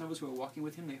those Vaishnavas who were walking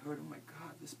with him, they heard, oh my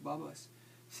God, this Baba is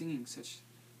singing such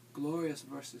glorious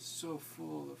verses, so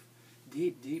full of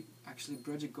deep, actually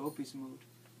Braja Gopi's mood.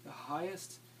 The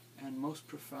highest and most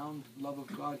profound love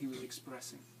of God he was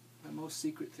expressing. The most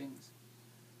secret things.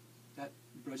 That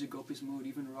Braja Gopi's mood,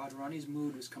 even Radharani's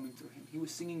mood was coming through him. He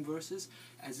was singing verses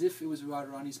as if it was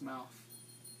Radharani's mouth.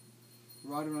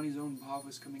 Radharani's own bhav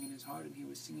was coming in his heart, and he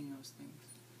was singing those things.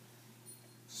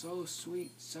 So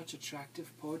sweet, such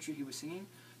attractive poetry he was singing,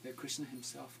 that Krishna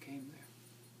himself came there.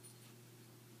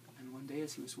 And one day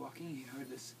as he was walking, he heard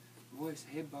this voice,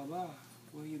 "Hey Baba,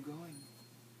 where are you going?"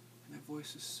 And that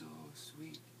voice was so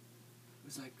sweet. It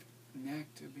was like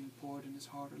nectar being poured in his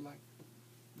heart, or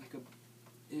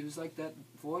it was like that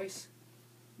voice,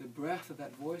 the breath of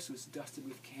that voice was dusted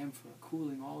with camphor,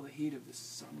 cooling all the heat of the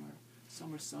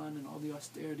summer sun, and all the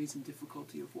austerities and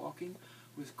difficulty of walking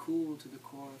was cooled to the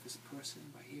core of his person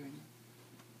by hearing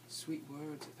the sweet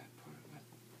words of that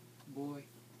boy.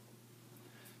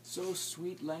 So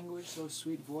sweet language, so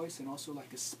sweet voice, and also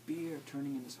like a spear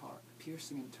turning in his heart,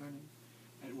 piercing and turning.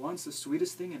 At once the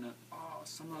sweetest thing, and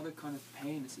some other kind of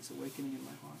pain is this awakening in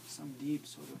my heart, some deep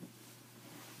sort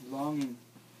of longing.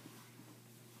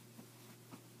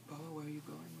 Baba, where are you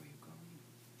going? Where are you going?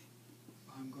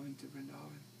 Oh, I'm going to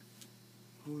Vrindavan.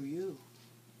 Who are you?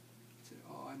 He said,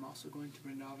 I'm also going to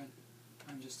Vrindavan.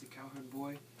 I'm just a cowherd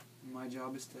boy, and my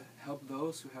job is to help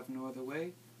those who have no other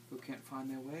way, who can't find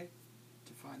their way,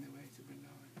 to find their way to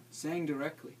Vrindavan. Saying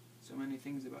directly so many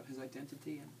things about his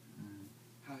identity and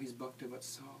how he's Bhakta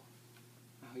Vatsal.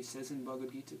 How he says in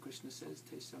Bhagavad Gita, Krishna says,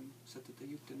 Tesam satata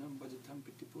yuktanam bhajatam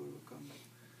pitipurvakam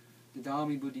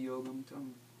dadami buddhi yogam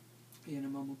tam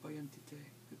yenamam upayantite.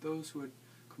 That those who are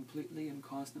completely and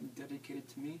constantly dedicated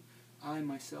to me, I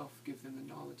myself give them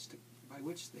the knowledge by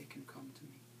which they can come to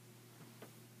me.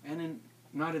 And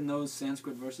not in those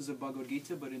Sanskrit verses of Bhagavad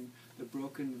Gita, but in the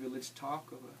broken village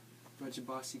talk of a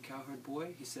Brajabasi cowherd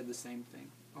boy, he said the same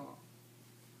thing.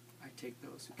 I take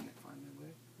those who can't find their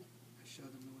way, I show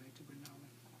them the way to Vrindavan.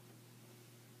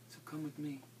 So come with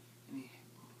me. And he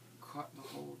caught the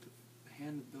hold of the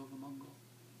hand of Bilvamangal.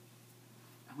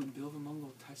 And when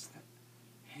Bilvamangal touched that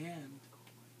hand,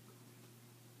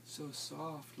 so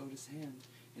soft, lotus hand.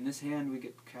 In this hand we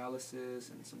get calluses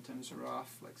and sometimes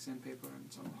rough, like sandpaper,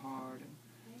 and some hard. And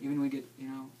even we get,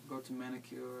 go to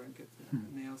manicure and get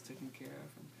the nails taken care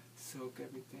of and soak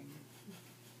everything.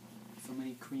 So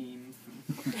many creams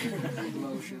and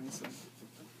lotions and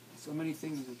so many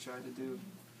things we try to do.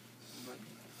 But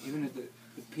even at the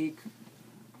peak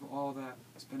of all that,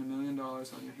 spend $1 million on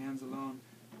your hands alone,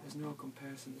 there's no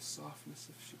comparison to the softness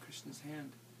of Shri Krishna's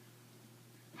hand.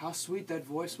 How sweet that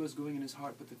voice was going in his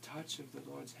heart, but the touch of the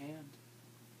Lord's hand,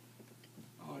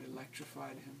 it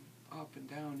electrified him up and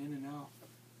down, in and out,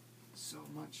 so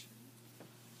much.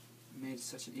 It made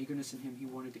such an eagerness in him, he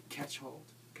wanted to catch hold,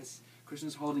 because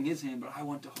Krishna's holding his hand, but I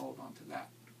want to hold on to that.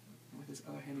 And with his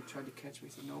other hand he tried to catch me.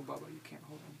 He said, no, Baba, you can't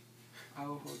hold me. I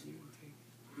will hold you and take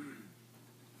you.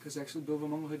 Because actually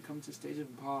Bilvamangal had come to a stage of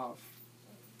bhav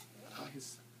by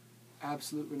his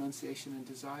absolute renunciation and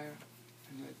desire,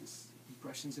 and he had these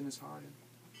impressions in his heart. And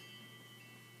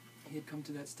he had come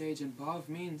to that stage, and bhav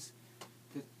means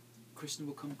that Krishna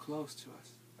will come close to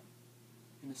us.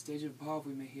 In the stage of bhav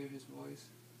we may hear his voice,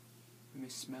 we may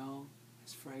smell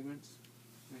his fragrance,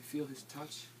 I feel his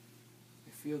touch.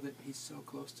 I feel that he's so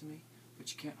close to me.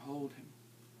 but you can't hold him.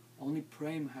 Only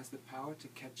Prem has the power to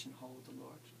catch and hold the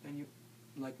Lord. Then you,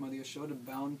 like Mother Yashoda,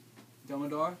 bound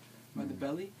Damodar by the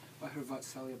belly, by her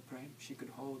Vatsalya Prem. She could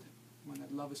hold him when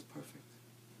that love is perfect.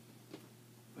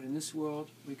 But in this world,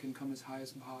 we can come as high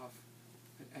as Bhav,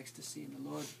 at ecstasy in the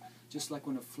Lord. Just like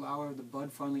when a flower, the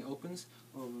bud finally opens,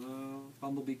 or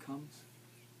bumblebee comes.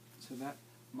 So that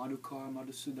Madhukar,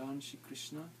 Madhusudan, Shri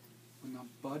Krishna, when the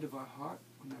bud of our heart,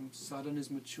 when the sadhana is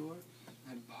mature,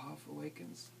 that Bhav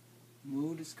awakens,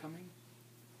 mood is coming,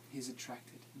 he's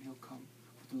attracted and he'll come.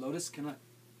 But the lotus cannot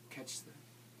catch the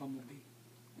bumblebee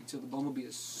until the bumblebee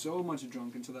is so much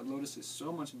drunk, until that lotus is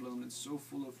so much blown and so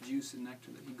full of juice and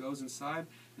nectar that he goes inside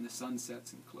and the sun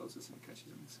sets and closes and catches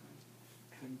him inside.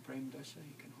 Then Prem Dasha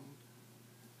he can hold.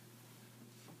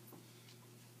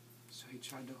 So he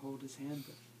tried to hold his hand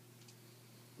but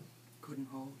couldn't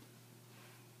hold.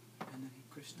 And then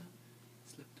Krishna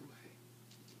slipped away.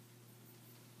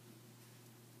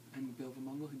 And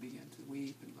Bilvamangal, he began to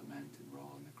weep and lament and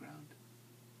roll on the ground,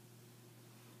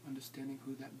 understanding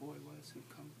who that boy was who'd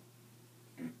come.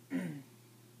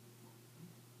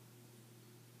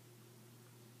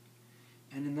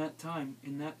 And in that time,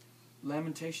 in that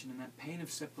lamentation, in that pain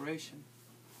of separation,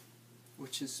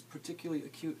 which is particularly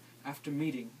acute after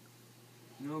meeting,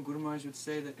 Guru Maharaj would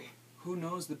say that who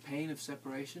knows the pain of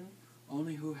separation?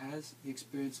 Only who has the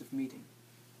experience of meeting.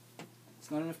 It's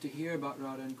not enough to hear about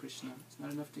Radha and Krishna. It's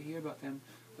not enough to hear about them.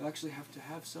 We actually have to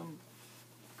have some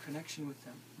connection with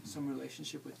them, some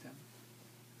relationship with them.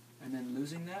 And then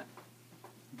losing that,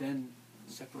 then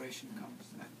separation comes.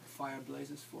 That fire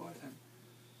blazes forth and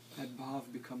that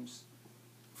bhav becomes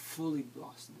fully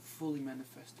blossomed, fully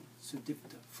manifested,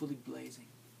 sudipta, fully blazing.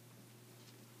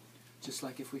 Just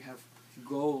like if we have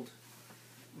gold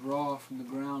raw from the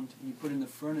ground and you put in the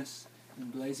furnace in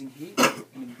blazing heat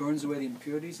and it burns away the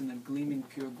impurities and then gleaming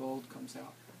pure gold comes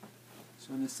out.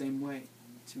 So in the same way,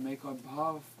 to make our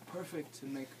bhav perfect,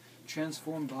 to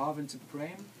transform bhav into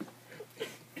prem,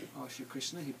 Shri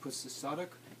Krishna, he puts the sadhak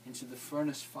into the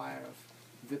furnace fire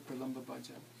of vipralamba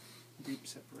bhaja, deep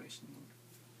separation mode.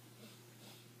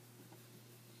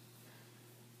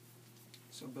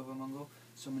 So Bilvamangal,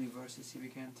 so many verses he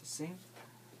began to sing,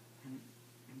 and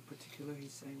in particular he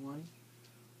sang one,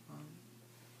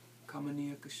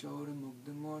 Kamaniya Kishora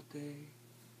Mugdha Morte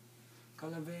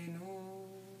Kalavenu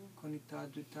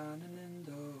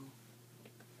Konitadritananendo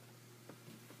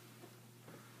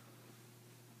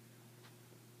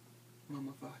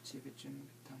Mama Vachi Vichim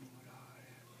Vitam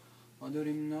Murare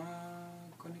Madurimna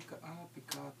Konika Api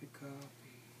Kapi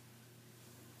Kapi.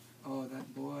 Oh,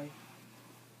 that boy,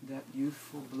 that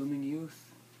youthful, blooming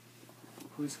youth,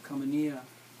 who's Kamaniya,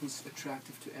 who's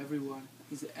attractive to everyone.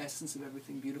 He's the essence of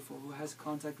everything beautiful. Who has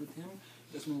contact with him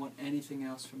doesn't want anything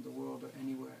else from the world or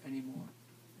anywhere anymore.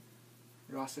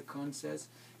 Rasa Khan says,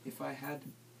 if I had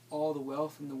all the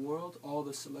wealth in the world, all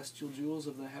the celestial jewels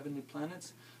of the heavenly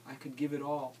planets, I could give it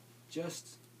all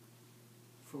just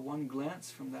for one glance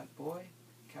from that boy,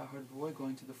 cowherd boy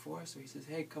going to the forest. So he says,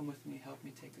 hey, come with me, help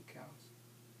me take the cows.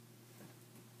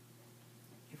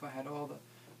 If I had all the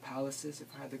palaces, if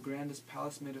I had the grandest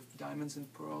palace made of diamonds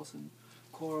and pearls and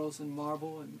corals and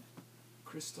marble and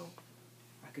crystal,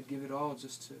 I could give it all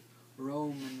just to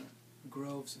roam in the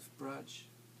groves of Braj,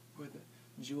 where the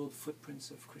jeweled footprints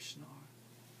of Krishna are.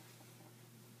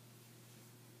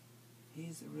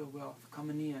 He's the real wealth.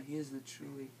 Kamaniya, he is the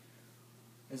truly...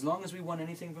 As long as we want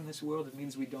anything from this world, it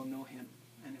means we don't know him.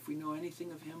 And if we know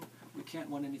anything of him, we can't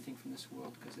want anything from this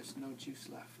world because there's no juice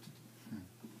left.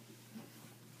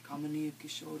 Kamaniya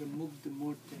Kishora Mugdha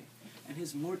Murte. And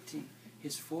his murti,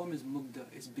 his form is mugdha,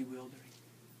 is bewildering.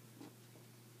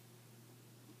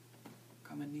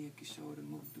 Kamaniya Kishora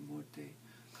Mugdha Murte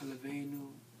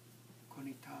Kalavenu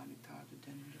Konita Nitada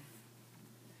Dendo.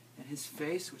 And his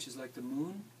face, which is like the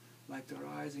moon, like the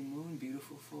rising moon,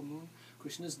 beautiful full moon.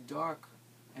 Krishna's dark,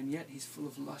 and yet he's full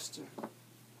of luster.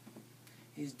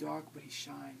 He's dark, but he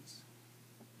shines.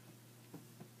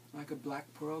 Like a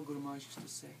black pearl, Guru Maharaj used to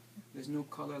say. There's no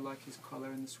color like his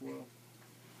color in this world.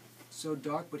 So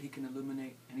dark, but he can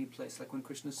illuminate any place. Like when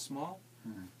Krishna's small,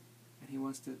 and he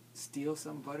wants to steal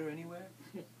some butter anywhere,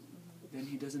 then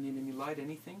he doesn't need any light,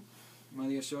 anything.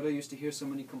 Mother Yashoda used to hear so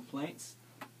many complaints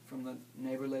from the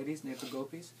neighbor ladies, neighbor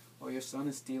gopis, oh, your son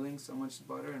is stealing so much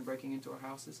butter and breaking into our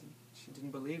houses. And she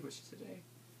didn't believe her. She said, hey,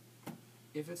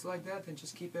 if it's like that, then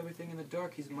just keep everything in the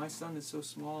dark. My son is so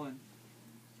small and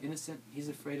innocent. He's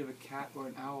afraid of a cat or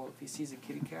an owl. If he sees a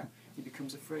kitty cat, he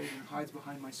becomes afraid and hides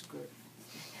behind my skirt.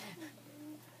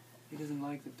 He doesn't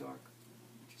like the dark.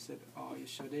 She said, oh,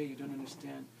 Yashoda, you don't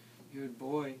understand. Your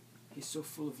boy, he's so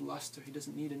full of luster. He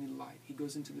doesn't need any light. He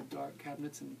goes into the dark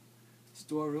cabinets and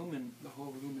storeroom, and the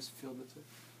whole room is filled with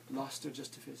the luster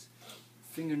just of his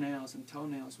fingernails and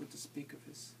toenails, what to speak of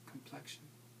his complexion.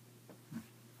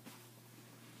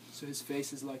 So his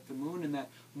face is like the moon, and that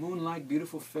moon-like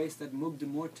beautiful face, that Mugdha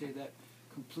Murti, that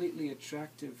completely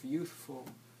attractive, youthful,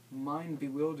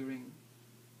 mind-bewildering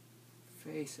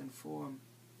face and form.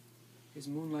 His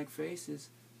moon-like face is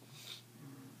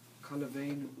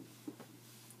Kalavenu.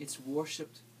 It's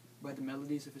worshipped by the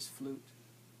melodies of his flute.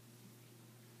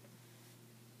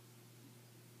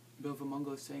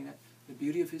 Bilvamangal is saying that the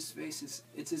beauty of his face is,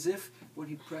 it's as if when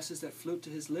he presses that flute to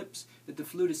his lips, that the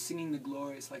flute is singing the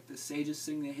glories, like the sages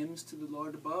sing the hymns to the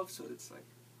Lord above, so it's like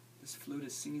this flute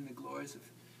is singing the glories of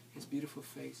his beautiful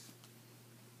face.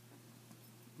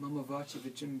 Mama vacha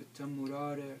vijimbitam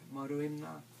murare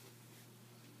maruimna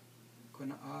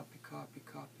kona api kapi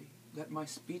kapi. Let my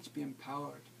speech be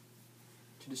empowered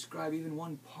to describe even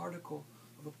one particle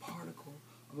of a particle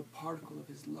of a particle of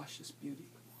his luscious beauty.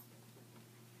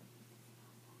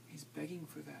 He's begging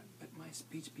for that. Let my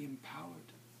speech be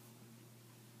empowered.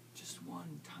 Just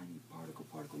one tiny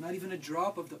particle. Not even a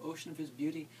drop of the ocean of his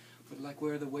beauty, but like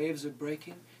where the waves are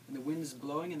breaking and the wind is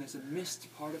blowing and there's a mist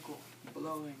particle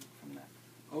blowing from that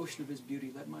ocean of his beauty.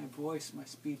 Let my voice, my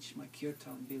speech, my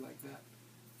kirtan be like that.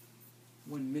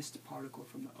 One mist particle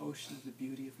from the ocean of the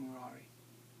beauty of Murari.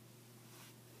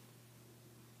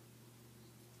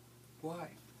 Why?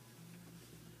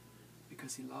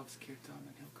 Because he loves kirtan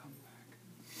and he'll come back.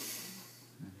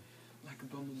 Like a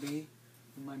bumblebee,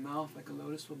 in my mouth like a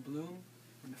lotus will bloom,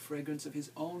 in the fragrance of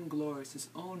his own glories, his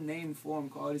own name, form,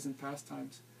 qualities and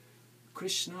pastimes.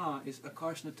 Krishna is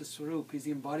Akarshnata Swarup, he's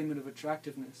the embodiment of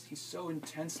attractiveness. He's so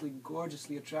intensely,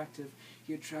 gorgeously attractive,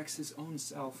 he attracts his own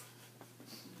self.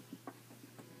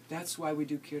 That's why we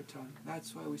do kirtan.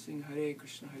 That's why we sing Hare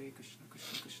Krishna, Krishna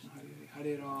Krishna, Hare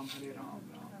Hare, Hare Ram, Ram Ram,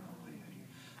 Hare Hare.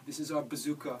 This is our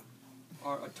bazooka,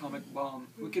 our atomic bomb.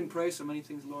 We can pray so many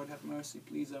things, Lord have mercy,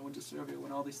 please, I want to serve you,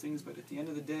 and all these things, but at the end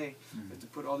of the day, we have to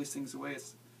put all these things away.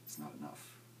 It's not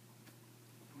enough.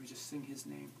 We just sing his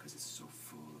name because it's so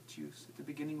full of juice. At the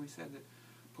beginning we said that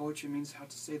poetry means how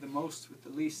to say the most with the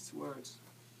least words.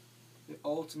 The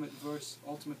ultimate verse,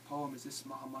 ultimate poem is this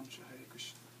Mahamantra, Hare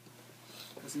Krishna.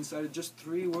 Because inside of just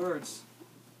 3 words,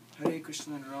 Hare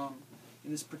Krishna and Ram,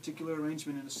 in this particular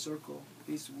arrangement in a circle,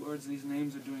 these words, these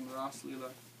names are doing Ras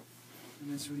Leela.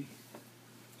 And as we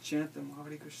chant them,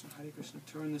 Hare Krishna,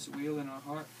 turn this wheel in our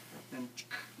heart, then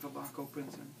the lock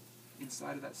opens, and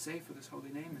inside of that sefer, this holy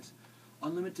name, is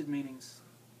unlimited meanings,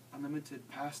 unlimited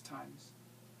pastimes,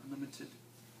 unlimited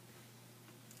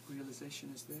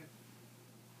realization is there.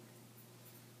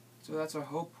 So that's our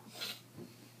hope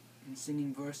in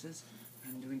singing verses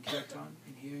and doing kirtan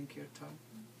and hearing kirtan,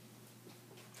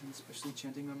 and especially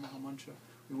chanting our Mahamantra.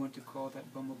 We want to call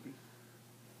that bumblebee.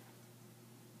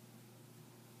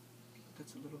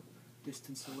 That's a little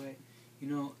distance away. You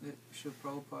know that Srila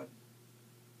Prabhupada,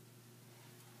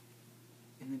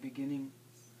 in the beginning,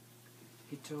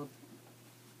 he told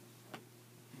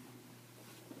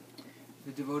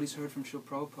the devotees heard from Srila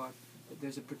Prabhupada that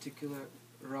there's a particular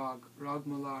rag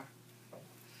malar,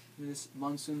 in this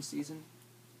monsoon season,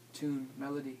 tune,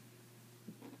 melody,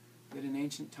 that in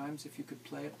ancient times, if you could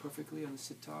play it perfectly on the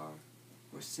sitar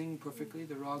or sing perfectly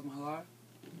the rag malar,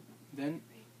 then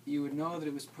you would know that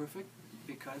it was perfect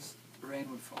because rain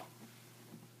would fall.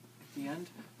 At the end,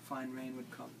 fine rain would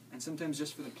come. And sometimes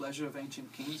just for the pleasure of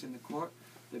ancient kings in the court,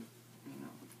 the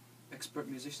expert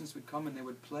musicians would come and they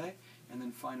would play, and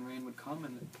then fine rain would come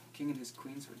and the king and his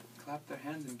queens would clap their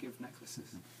hands and give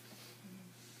necklaces.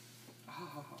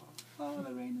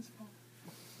 The rain is falling.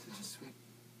 Such a sweet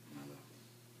mellow.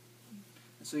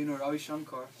 And so Ravi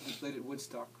Shankar, he played at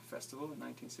Woodstock Festival in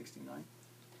 1969.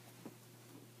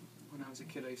 When I was a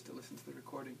kid, I used to listen to the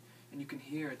recording, and you can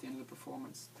hear at the end of the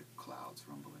performance the clouds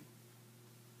rumbling.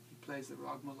 He plays the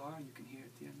rag malar, and you can hear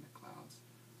at the end the clouds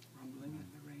rumbling, and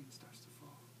the rain starts to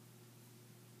fall.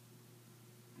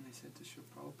 And they said to Srila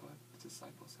Prabhupada, the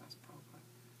disciples asked Prabhupada,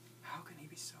 how can he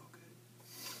be so good?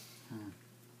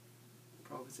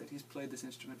 Prabhupada said he's played this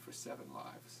instrument for 7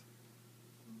 lives.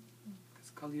 Because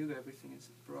Kali Yuga, everything is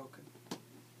broken.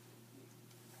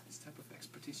 This type of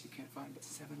expertise you can't find, but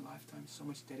 7 lifetimes, so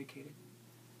much dedicated.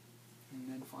 And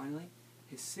then finally,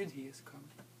 his siddhi has come.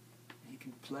 And he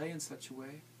can play in such a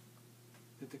way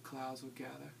that the clouds will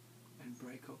gather and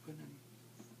break open and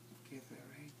give their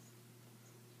rain.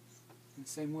 In the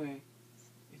same way,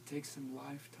 it takes some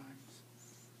lifetimes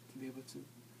to be able to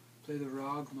play the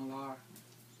rag malar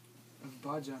of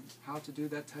bhajan, how to do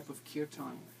that type of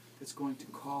kirtan that's going to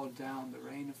call down the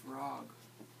rain of rag,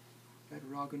 that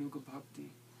raganuga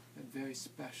bhakti, that very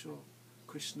special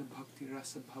Krishna bhakti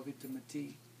rasa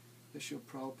bhavitamati, that Srila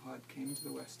Prabhupada came to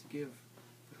the West to give.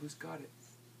 But who's got it?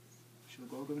 Srila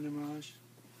Gauravani Maharaj?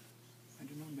 I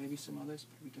don't know, maybe some others,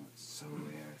 but we don't. It's so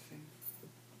rare a thing.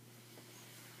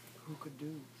 Who could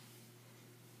do?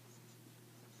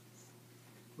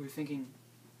 We were thinking,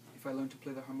 if I learn to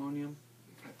play the harmonium,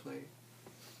 if I play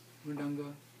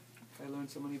mridanga, if I learn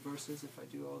so many verses, if I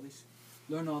do all these,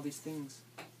 learn all these things,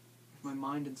 with my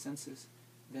mind and senses,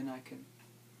 then I can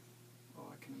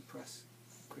impress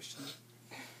Krishna.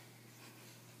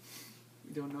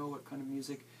 We don't know what kind of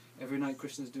music. Every night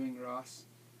Krishna's doing Ras,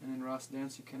 and in Ras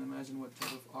dance you can imagine what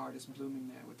type of art is blooming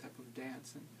there, what type of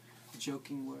dance and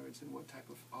joking words and what type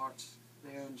of arts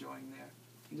they're enjoying there.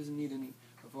 He doesn't need any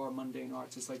of our mundane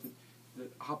arts. It's like the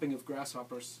hopping of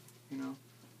grasshoppers, you know,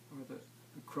 or the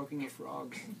croaking of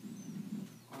frogs,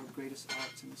 our greatest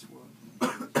arts in this world.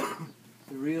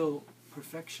 The real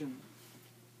perfection,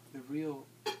 the real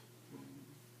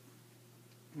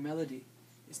melody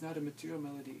is not a material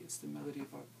melody, it's the melody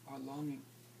of our longing.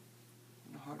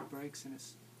 When the heart breaks and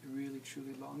is really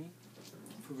truly longing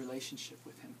for relationship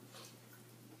with Him.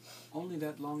 Only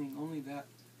that longing, only that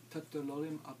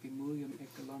tattalolim apimulyam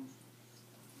ekalam,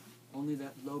 only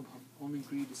that lobham, only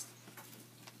greed is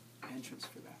the entrance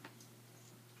for that.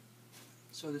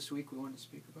 So this week we want to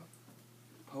speak about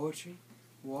poetry.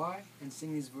 Why? And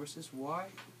sing these verses. Why?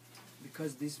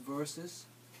 Because these verses,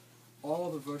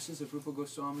 all the verses of Rupa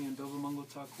Goswami and Dovamangal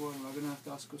Thakur and Raghunath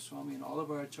Das Goswami and all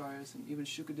of our acharyas and even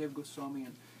Shukadev Goswami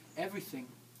and everything,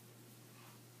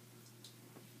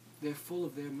 they're full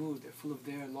of their mood, they're full of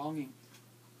their longing,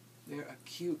 their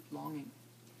acute longing.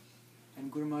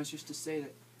 And Guru Maharaj used to say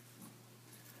that,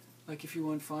 like if you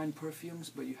want fine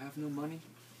perfumes but you have no money,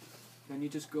 then you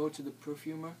just go to the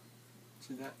perfumer,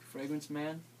 to that fragrance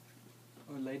man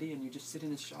or lady, and you just sit in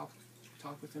his shop,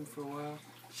 talk with him for a while,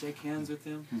 shake hands with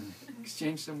him,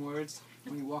 exchange some words.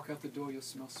 When you walk out the door, you'll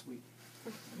smell sweet.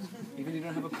 Even if you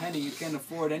don't have a penny, you can't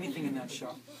afford anything in that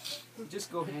shop.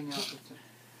 Just go hang out with him.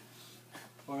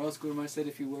 Or else Guru Maharaj said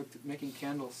if you worked making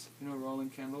candles, you know, rolling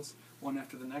candles, one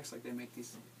after the next, like they make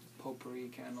these potpourri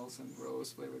candles and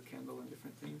rose-flavored candle and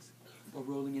different things. Or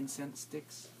rolling incense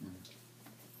sticks.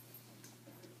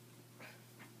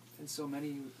 And so many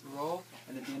you roll,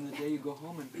 and at the end of the day you go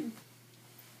home and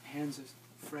hands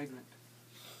are fragrant.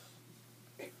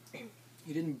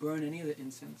 You didn't burn any of the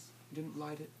incense. You didn't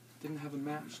light it. Didn't have a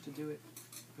match to do it.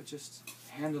 But just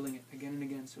handling it again and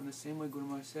again. So in the same way Guru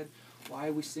Maharaj said,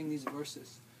 why we sing these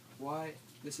verses? Why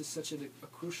this is such a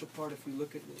crucial part if we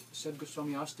look at the Sad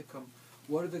Goswami Ashtakam.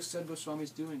 What are the Sad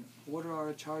Goswamis doing? What are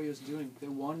our acharyas doing? They're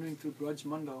wandering through Braj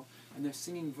Mandal and they're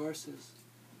singing verses.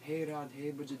 Hey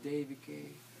Radhe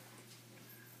Brajadevike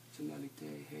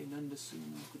Chalalite Hey Nanda Suma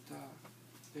Kuta.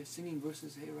 They're singing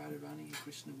verses. Hey Radharani, hey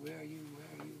Krishna, where are you?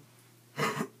 Where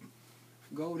are you?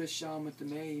 Gauda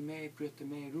Shamatame Me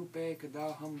Pritame Rupe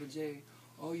Kadaham Bhaje.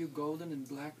 Oh, you golden and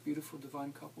black, beautiful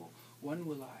divine couple, when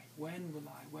will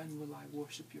I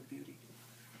worship your beauty?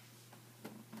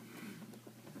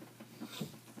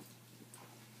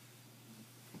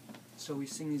 So we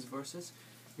sing these verses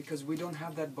because we don't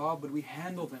have that bhav, but we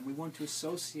handle them. We want to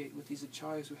associate with these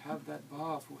acharyas who have that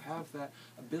bhav, who have that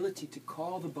ability to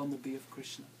call the bumblebee of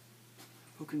Krishna,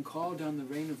 who can call down the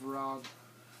rain of rag.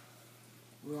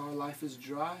 Where our life is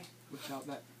dry, without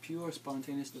that pure,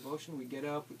 spontaneous devotion, we get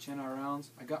up, we chant our rounds.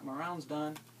 I got my rounds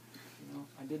done. You know,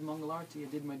 I did Mangalarti,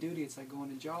 I did my duty. It's like going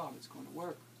to job, it's going to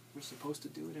work. We're supposed to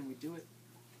do it, and we do it.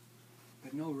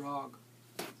 But no rag,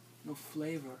 no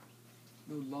flavor,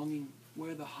 no longing.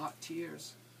 Where are the hot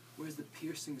tears? Where's the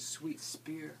piercing, sweet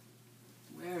spear?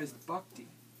 Where is bhakti?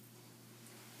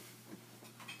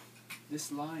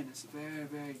 This line is very,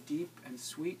 very deep and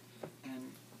sweet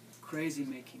and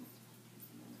crazy-making.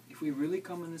 If we really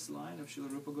come in this line of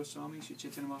Srila Rupa Goswami, Srila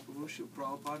Chaitanya Mahaprabhu, Srila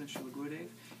Prabhupada, and Srila Gurudev,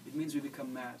 it means we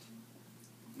become mad.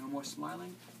 No more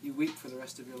smiling, you weep for the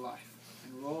rest of your life.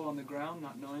 And roll on the ground,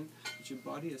 not knowing that your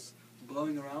body is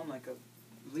blowing around like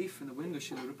a leaf in the wind.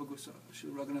 Srila Rupa Goswami,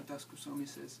 Srila Raghunath Das Goswami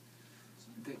says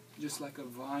that just like a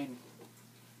vine,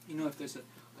 you know, if there's a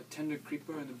tender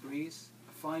creeper in the breeze,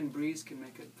 a fine breeze can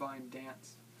make a vine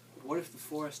dance. But what if the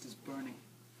forest is burning?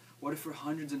 What if for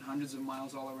hundreds and hundreds of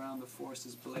miles all around the forest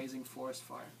is blazing forest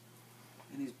fire?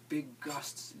 And these big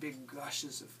gusts, big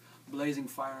gushes of blazing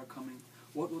fire are coming.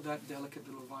 What will that delicate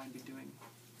little vine be doing?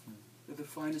 If the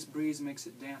finest breeze makes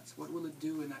it dance, what will it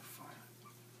do in that fire?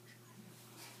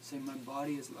 Say, my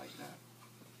body is like that.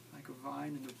 Like a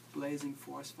vine in the blazing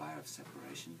forest fire of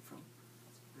separation from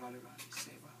Radharani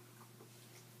Seva.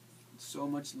 So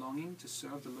much longing to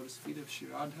serve the lotus feet of Shri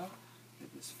Radha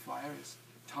that this fire is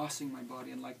tossing my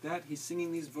body, and like that he's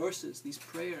singing these verses, these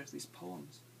prayers, these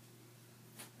poems,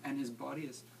 and his body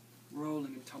is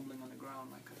rolling and tumbling on the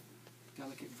ground like a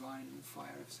delicate vine in the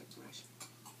fire of separation.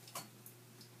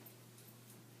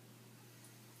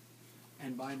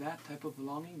 And by that type of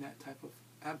longing, that type of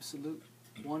absolute,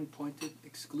 one-pointed,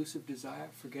 exclusive desire,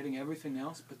 forgetting everything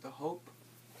else but the hope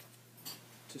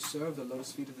to serve the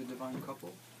lotus feet of the divine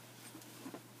couple,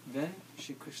 then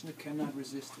Shri Krishna cannot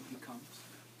resist and he comes.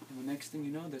 And the next thing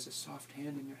you know, there's a soft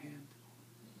hand in your hand.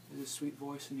 There's a sweet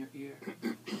voice in your ear.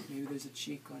 Maybe there's a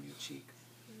cheek on your cheek.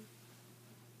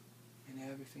 And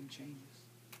everything changes.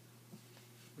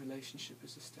 Relationship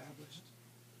is established.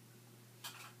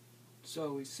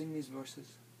 So we sing these verses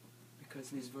because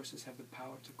these verses have the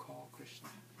power to call Krishna.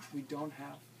 We don't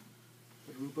have,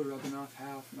 but Rupa Raghunath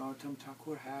have, Narottam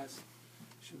Thakur has,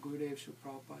 Shri Gurudev, Shri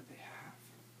Prabhupada, they have.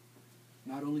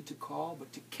 Not only to call,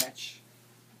 but to catch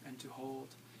and to hold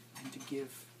and to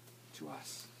give to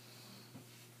us.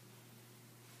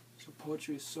 So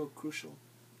poetry is so crucial.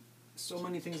 So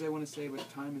many things I want to say, but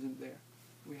time isn't there.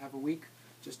 We have a week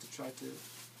just to try to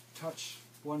touch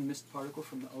one mist particle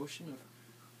from the ocean of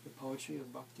the poetry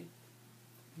of bhakti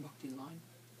line.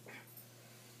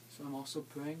 So I'm also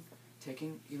praying,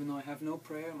 taking, even though I have no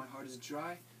prayer, my heart is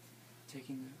dry,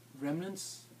 taking the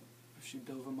remnants of Shri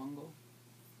Bilva Mangal.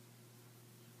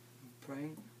 I'm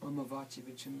praying, Mama Vachi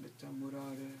Vichimbita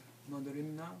Murare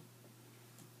Madarimna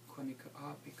Kwanika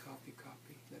Api Kapi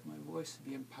Kapi. Let my voice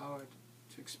be empowered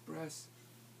to express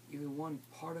even one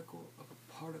particle of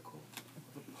a particle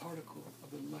of a particle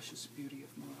of the luscious beauty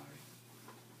of Murari.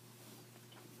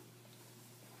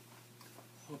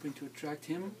 Hoping to attract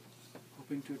him,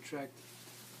 hoping to attract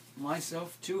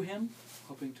myself to him,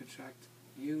 hoping to attract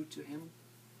you to him.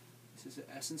 This is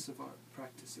the essence of our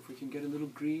practice. If we can get a little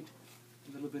greed,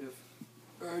 a little bit of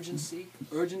urgency.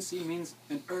 Urgency means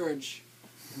an urge.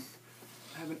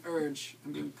 I have an urge.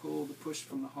 I'm being pulled, pushed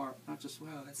from the heart. Not just,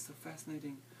 wow, that's so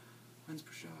fascinating. When's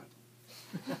Prashad?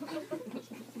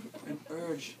 An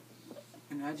urge,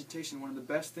 an agitation. One of the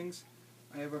best things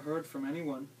I ever heard from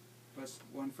anyone was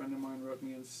one friend of mine wrote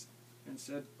me and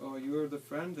said, oh, you're the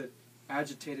friend that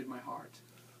agitated my heart.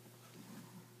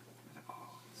 I thought,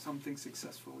 oh, something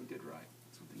successful we did right.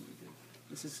 Something we did.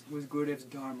 This was Gurudev's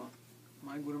Dharma.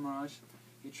 My Guru Maharaj,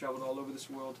 he traveled all over this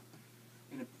world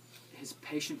in his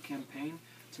patient campaign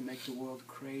to make the world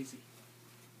crazy,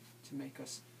 to make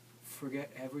us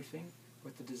forget everything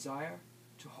but the desire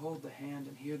to hold the hand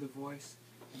and hear the voice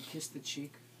and kiss the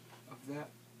cheek of that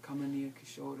Kamaniya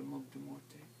Kishora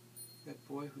Mugdamurti, that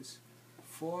boy whose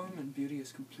form and beauty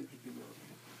is completely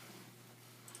bewildering,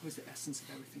 who is the essence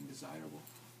of everything desirable.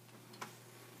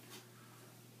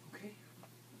 Okay?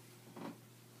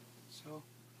 So,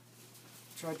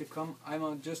 tried to come. I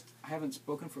haven't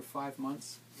spoken for 5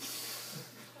 months.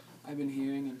 I've been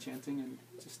hearing and chanting and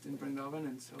just in Vrindavan,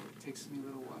 and so it takes me a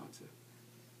little while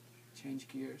to change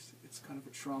gears. It's kind of a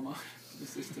trauma to the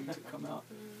system to come out.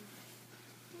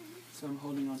 So I'm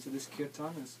holding on to this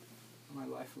kirtan as my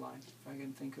lifeline. If I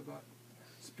can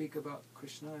speak about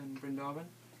Krishna and Vrindavan,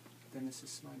 then this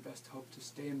is my best hope to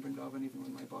stay in Vrindavan even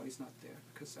when my body's not there.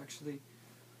 Because actually,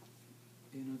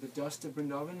 the dust of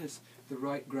Vrindavan is the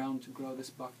right ground to grow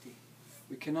this bhakti.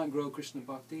 We cannot grow Krishna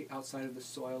bhakti outside of the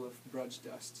soil of Braj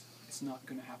dust. It's not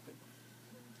going to happen.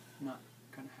 Not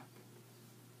going to happen.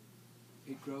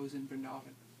 It grows in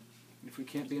Vrindavan. And if we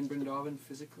can't be in Vrindavan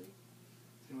physically,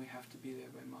 then we have to be there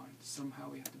by mind. Somehow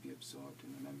we have to be absorbed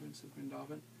in remembrance of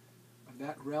Vrindavan, of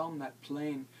that realm, that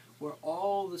plane, where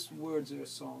all these words are a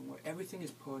song, where everything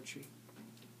is poetry.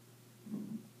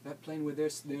 That plane where their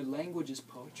language is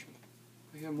poetry.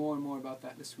 We hear more and more about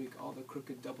that this week, all the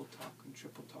crooked double talk and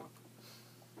triple talk.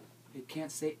 They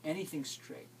can't say anything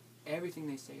straight. Everything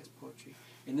they say is poetry.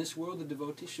 In this world, the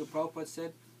devotee, Srila Prabhupada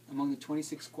said, among the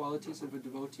 26 qualities of a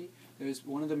devotee,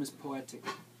 one of them is poetic.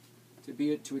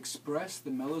 To express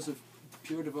the mellows of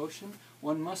pure devotion,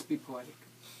 one must be poetic.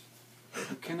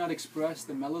 You cannot express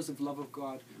the mellows of love of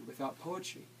God without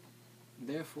poetry.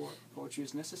 Therefore, poetry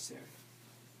is necessary.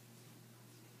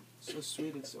 So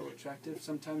sweet and so attractive.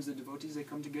 Sometimes the devotees, they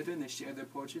come together and they share their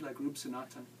poetry like Rup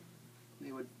Sanatan.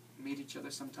 They would meet each other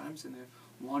sometimes in their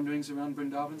wanderings around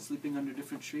Vrindavan, sleeping under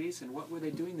different trees. And what were they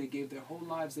doing? They gave their whole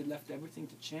lives, they left everything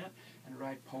to chant and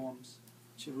write poems.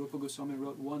 Sri Rupa Goswami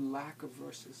wrote 1 lakh of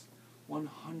verses,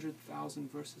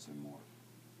 100,000 verses or more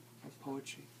of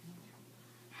poetry.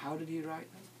 How did he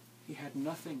write them? He had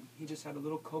nothing. He just had a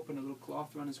little cope and a little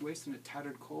cloth around his waist and a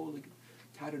tattered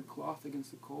cloth against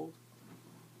the cold.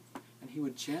 And he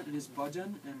would chant in his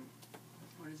bhajan, and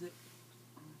what is it?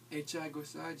 Echai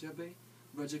Gosai Jabe,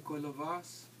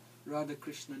 Vrajakolavas, Radha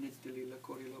Krishna Nityalila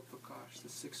Korilo Prakash, the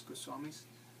 6 Goswamis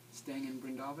staying in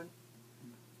Vrindavan.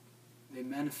 They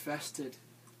manifested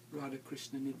Radha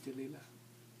Krishna Nitya Lila.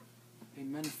 They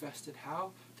manifested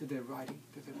how? To their writing,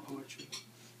 to their poetry.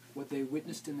 What they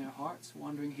witnessed in their hearts,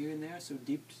 wandering here and there, so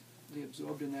deeply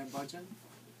absorbed in their bhajan,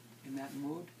 in that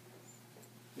mood,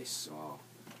 they saw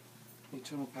the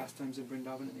eternal pastimes of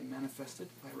Vrindavan, and they manifested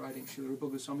by writing. Srila Rupa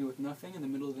Goswami, with nothing, in the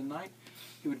middle of the night,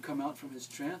 he would come out from his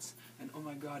trance, and oh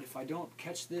my God, if I don't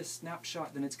catch this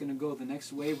snapshot, then it's going to go. The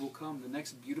next wave will come, the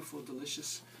next beautiful,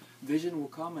 delicious vision will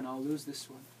come, and I'll lose this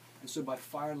one. And so by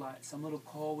firelight, some little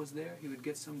call was there, he would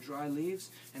get some dry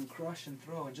leaves and crush and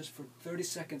throw, and just for 30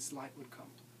 seconds light would come.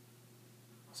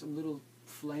 Some little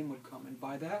flame would come, and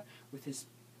by that, with his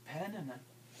pen and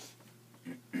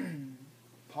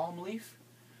a palm leaf,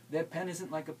 their pen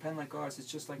isn't like a pen like ours,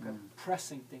 it's just like a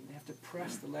pressing thing. They have to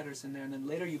press the letters in there, and then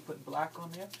later you put black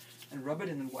on there and rub it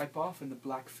and then wipe off, and the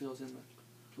black fills in the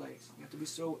place. You have to be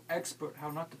so expert how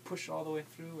not to push all the way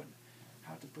through and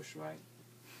how to push right.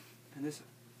 And this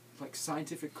like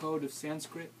scientific code of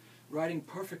Sanskrit, writing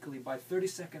perfectly by 30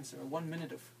 seconds or 1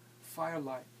 minute of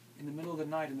firelight in the middle of the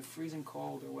night in the freezing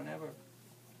cold or whenever.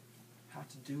 How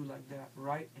to do like that,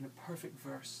 write in a perfect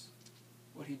verse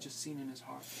what he'd just seen in his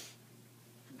heart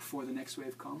before the next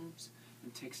wave comes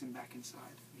and takes him back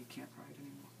inside. He can't write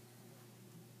anymore.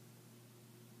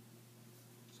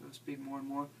 So I'll speak more and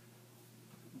more.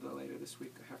 The later this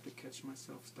week I have to catch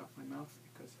myself, stop my mouth,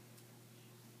 because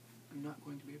I'm not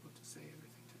going to be able to say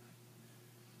everything tonight.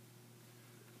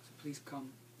 So please come,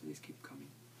 please keep coming.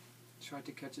 Try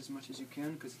to catch as much as you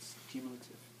can, because it's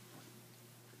cumulative.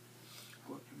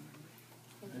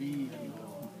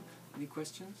 Any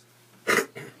questions?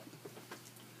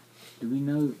 Do we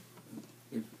know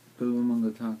if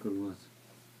Purvamanga Thakur was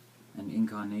an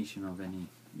incarnation of any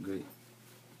great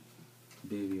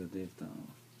Devi or Devta?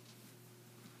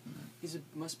 He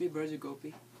must be a Braja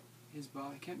Gopi. His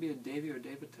bhav, he can't be a Devi or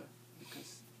Devata,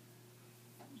 because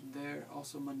they're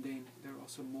also mundane, they're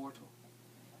also mortal.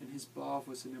 And his bhav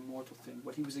was an immortal thing.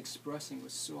 What he was expressing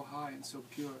was so high and so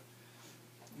pure.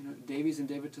 You know, Devis and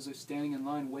Devatas are standing in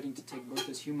line waiting to take birth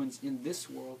as humans in this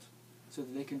world, so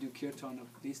that they can do kirtan of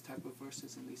these type of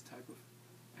verses and these type of,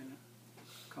 and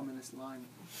come in this line,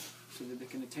 so that they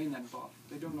can attain that bhav.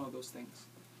 They don't know those things.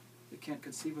 They can't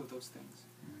conceive of those things.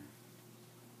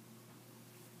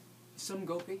 Some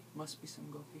gopi, must be some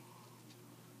gopi.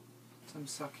 Some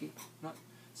sakhi.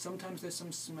 Sometimes there's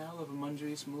some smell of a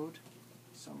manjari's mood,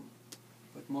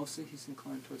 but mostly he's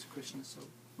inclined towards Krishna, so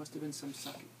must have been some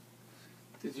sakhi.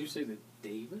 Did you say the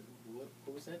David?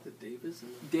 What was that? The Devas?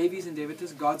 Devis and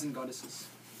Devatas, gods and goddesses.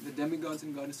 The demigods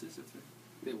and goddesses.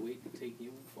 They wait to take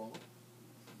human form?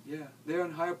 Yeah. They're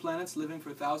on higher planets living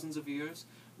for thousands of years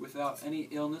without any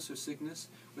illness or sickness,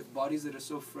 with bodies that are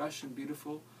so fresh and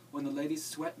beautiful. When the ladies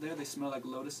sweat there, they smell like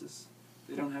lotuses.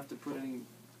 They don't have to put any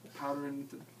powder in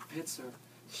the pits or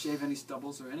shave any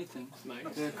stubbles or anything.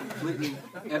 Nice. They're completely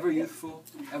ever youthful,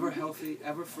 ever healthy,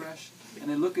 ever fresh. And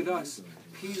they look at us,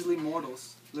 peasly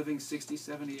mortals, living 60,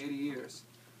 70, 80 years,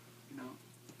 you know,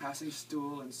 passing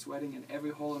stool and sweating, and every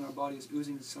hole in our body is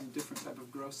oozing some different type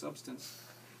of gross substance.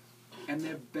 And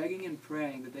they're begging and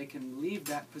praying that they can leave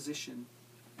that position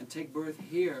and take birth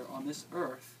here on this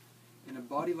earth in a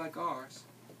body like ours,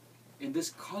 in this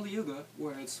Kali Yuga,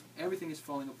 where everything is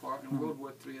falling apart, and World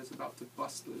War III is about to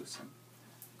bust loose, and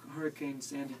Hurricane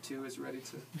Sandy 2 is ready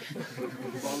to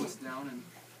ball us down, and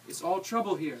it's all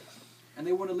trouble here. And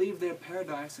they want to leave their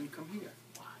paradise and come here.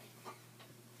 Why?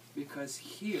 Because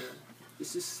here,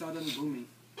 this is Sadhan Bhumi.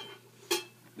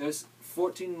 There's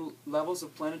 14 levels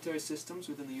of planetary systems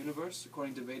within the universe,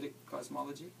 according to Vedic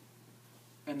cosmology.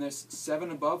 And there's 7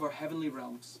 above are heavenly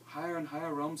realms, higher and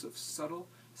higher realms of subtle,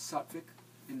 sattvic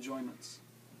enjoyments,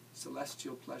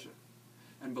 celestial pleasure.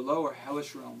 And below are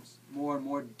hellish realms, more and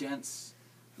more dense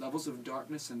levels of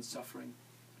darkness and suffering.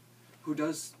 Who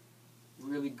does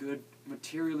really good,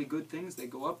 materially good things, they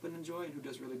go up and enjoy, and who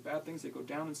does really bad things, they go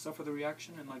down and suffer the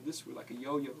reaction, and like this, we're like a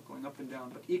yo-yo going up and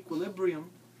down. But equilibrium,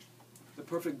 the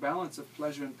perfect balance of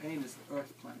pleasure and pain, is the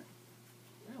earth planet.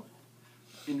 Really?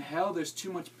 In hell, there's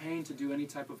too much pain to do any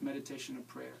type of meditation or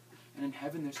prayer. And in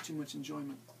heaven, there's too much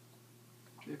enjoyment.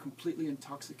 They're completely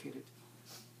intoxicated,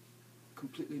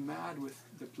 completely mad with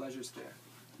the pleasures there.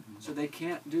 So they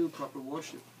can't do proper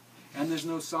worship. And there's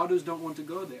no sadhus don't want to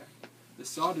go there. The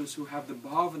sadhus who have the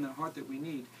bhav in their heart that we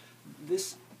need.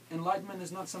 This enlightenment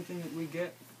is not something that we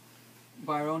get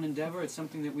by our own endeavor. It's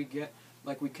something that we get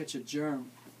like we catch a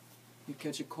germ. You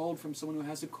catch a cold from someone who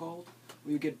has a cold,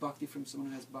 or you get bhakti from someone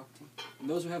who has bhakti. And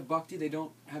those who have bhakti, they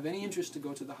don't have any interest to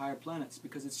go to the higher planets,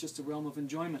 because it's just a realm of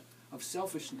enjoyment, of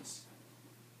selfishness.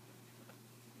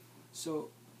 So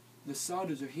the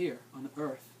sadhus are here on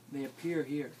earth. They appear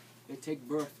here. They take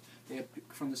birth.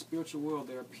 From the spiritual world,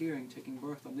 they're appearing, taking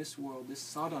birth on this world, this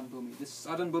sadhan bhumi. This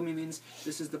sadhan bhumi means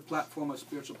this is the platform of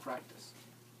spiritual practice.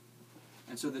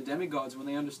 And so the demigods, when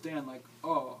they understand, like,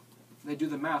 oh, they do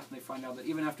the math and they find out that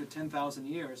even after 10,000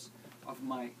 years of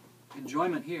my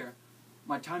enjoyment here,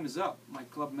 my time is up. My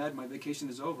Club Med, my vacation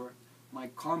is over. My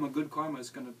karma, good karma, is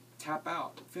going to tap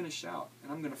out, finish out,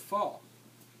 and I'm going to fall.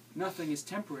 Nothing is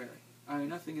temporary.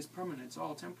 Nothing is permanent. It's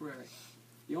all temporary.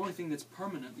 The only thing that's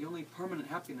permanent, the only permanent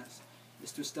happiness,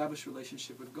 is to establish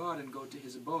relationship with God and go to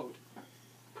His abode.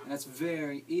 And that's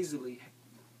very easily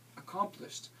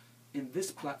accomplished in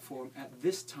this platform, at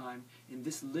this time, in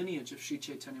this lineage of Sri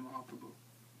Chaitanya Mahaprabhu.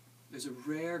 There's a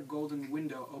rare golden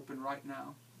window open right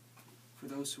now for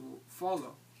those who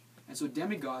follow. And so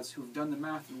demigods who've done the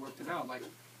math and worked it out, like,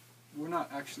 we're not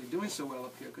actually doing so well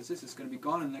up here because this is going to be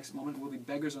gone in the next moment. We'll be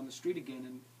beggars on the street again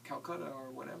in Calcutta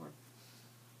or whatever.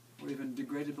 Or even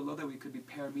degraded below that, we could be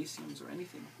parameciums or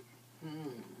anything.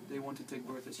 They want to take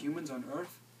birth as humans on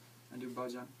earth and do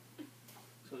bhajan.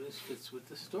 So this fits with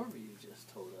the story you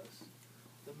just told us.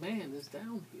 The man is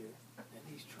down here and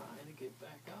he's trying to get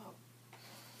back up.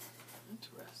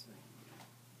 Interesting.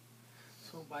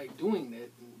 So by doing that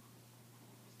and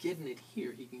getting it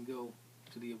here, he can go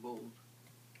to the abode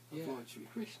of Lord Sri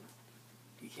Krishna.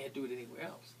 He can't do it anywhere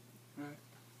else. Right.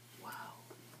 Wow.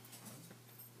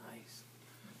 Nice.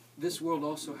 This world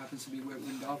also happens to be where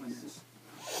Vrindavan is.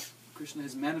 Krishna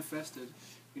has manifested,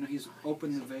 he's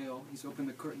opened the veil, he's opened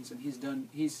the curtains, and he's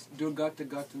Durgata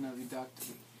Gatana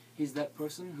Vidaktari. He's that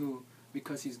person who,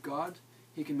 because he's God,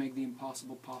 he can make the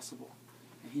impossible possible.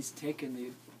 And he's taken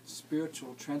the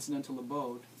spiritual, transcendental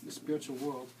abode, the spiritual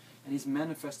world, and he's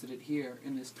manifested it here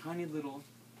in this tiny little,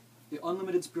 the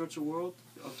unlimited spiritual world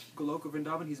of Goloka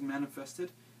Vrindavan, he's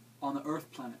manifested on the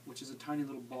earth planet, which is a tiny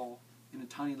little ball in a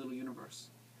tiny little universe.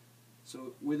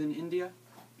 So within India,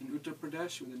 in Uttar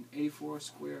Pradesh, within 84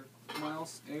 square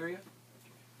miles area,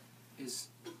 is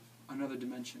another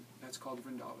dimension. That's called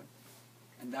Vrindavan.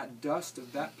 And that dust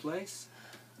of that place,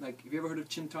 like, have you ever heard of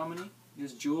Chintamani?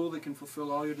 This jewel that can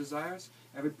fulfill all your desires?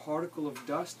 Every particle of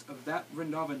dust of that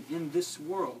Vrindavan in this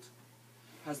world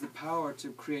has the power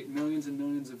to create millions and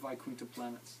millions of Vaikuntha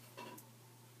planets.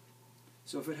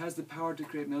 So if it has the power to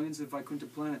create millions of Vaikuntha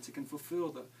planets, it can fulfill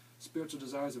the spiritual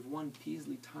desires of one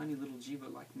peasly, tiny little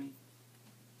jiva like me.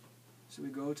 So we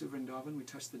go to Vrindavan, we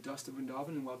touch the dust of Vrindavan,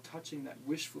 and while touching that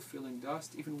wish-fulfilling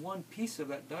dust, even one piece of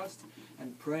that dust,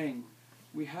 and praying,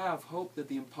 we have hope that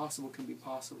the impossible can be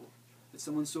possible. That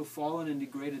someone so fallen and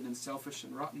degraded and selfish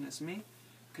and rotten as me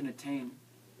can attain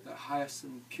the highest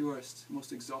and purest,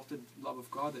 most exalted love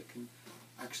of God that can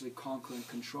actually conquer and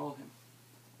control him.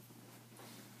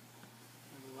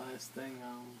 And the last thing,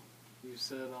 you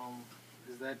said,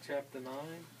 is that chapter 9?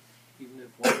 Even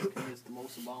if one commits the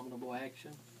most abominable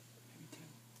action,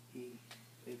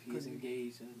 if he's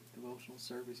engaged in devotional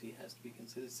service, he has to be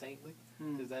considered saintly?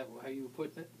 Is that how you were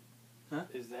putting it? Huh?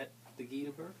 Is that the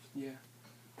Gita verse? Yeah.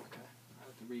 Okay. I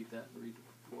have to read that and read the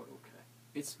report, okay.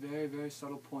 It's very, very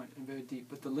subtle point and very deep.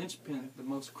 But the linchpin, the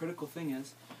most critical thing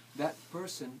is, that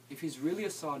person, if he's really a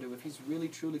sadhu, if he's really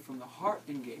truly from the heart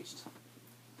engaged,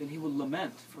 then he will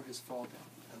lament for his fall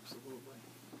down. Absolutely.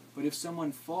 But if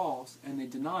someone falls and they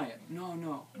deny it,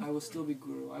 no, I will still be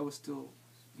guru, I will still,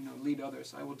 lead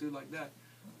others, I will do like that,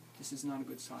 this is not a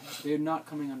good sign. They're not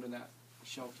coming under that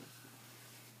shelter.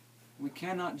 We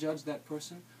cannot judge that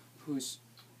person who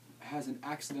has an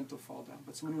accidental fall down,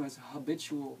 but someone who has a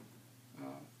habitual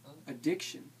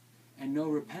addiction and no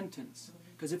repentance.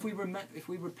 Because if we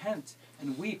repent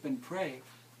and weep and pray,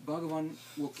 Bhagavan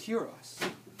will cure us.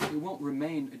 He won't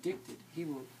remain addicted. He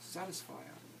will satisfy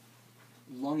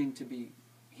our longing to be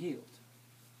healed.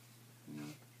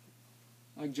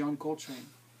 Like John Coltrane,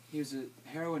 he was a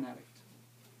heroin addict.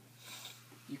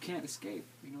 You can't escape.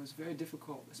 It's very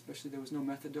difficult, especially there was no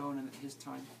methadone in his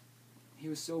time. He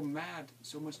was so mad,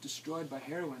 so much destroyed by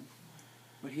heroin.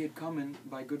 But he had come in,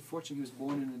 by good fortune, he was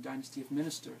born in a dynasty of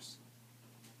ministers.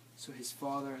 So his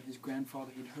father and his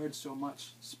grandfather, he'd heard so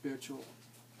much spiritual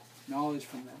knowledge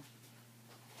from them.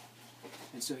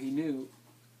 And so he knew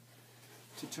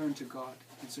to turn to God.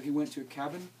 And so he went to a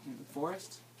cabin in the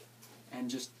forest and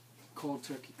just cold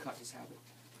turkey cut his habit.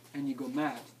 And you go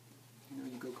mad.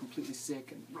 You go completely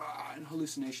sick and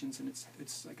hallucinations, and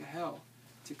it's like a hell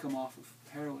to come off of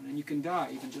heroin. And you can die,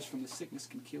 even just from the sickness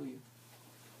can kill you.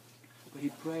 But he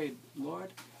prayed,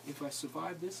 Lord, if I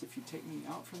survive this, if you take me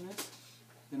out from this,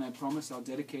 then I promise I'll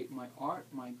dedicate my art,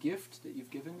 my gift that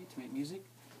you've given me to make music,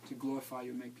 to glorify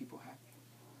you and make people happy.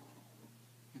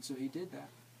 And so he did that.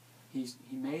 He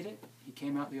made it. He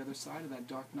came out the other side of that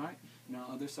dark night. And on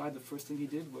the other side, the first thing he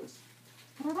did was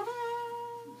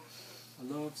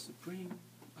a love supreme,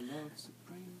 a love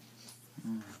supreme.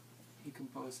 Mm. He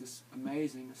composed this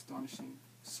amazing, astonishing,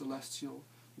 celestial,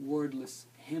 wordless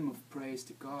hymn of praise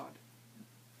to God.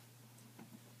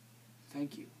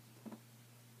 Thank you.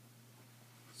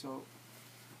 So,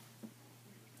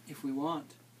 if we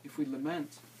want, if we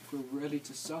lament, if we're ready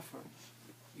to suffer,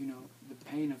 the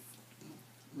pain of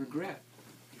regret,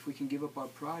 if we can give up our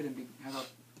pride and have our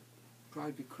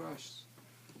pride be crushed,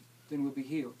 then we'll be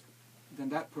healed. Then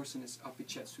that person is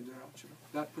apichet sudharachara.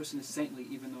 That person is saintly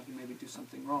even though he maybe do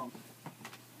something wrong.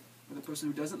 But the person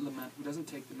who doesn't lament, who doesn't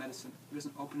take the medicine, who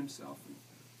doesn't open himself,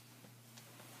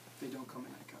 they don't come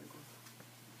in that category.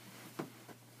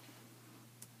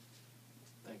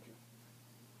 Thank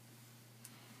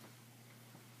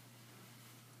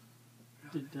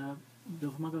you. Did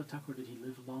Bilvamangal Thakur, did he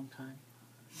live a long time?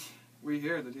 We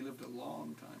hear that he lived a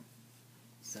long time.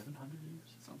 700 years?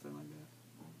 Something like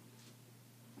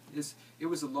that. It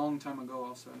was a long time ago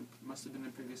also, and it must have been a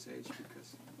previous age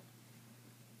because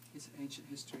it's ancient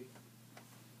history.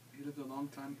 He lived a long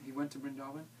time. He went to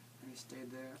Vrindavan and he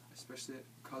stayed there, especially at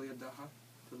Kaliya Daha,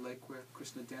 the lake where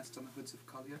Krishna danced on the hoods of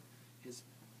Kaliya. His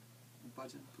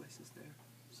bhajan place is there.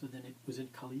 So then it was in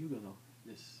Kali Yuga though,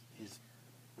 his...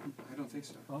 I don't think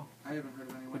so. Oh. I haven't heard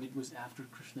of anyone. But it was after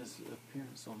Krishna's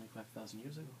appearance only 5,000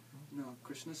 years ago? No,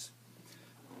 Krishna's...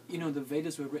 the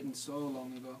Vedas were written so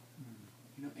long ago.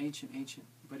 Ancient.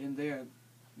 But in there,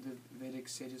 the Vedic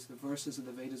sages, the verses of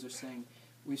the Vedas are saying,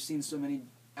 we've seen so many,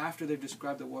 after they've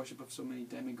described the worship of so many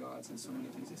demigods and so many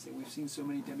things, they say, we've seen so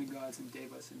many demigods and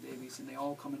devas and devis, and they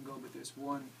all come and go, but there's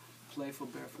one playful,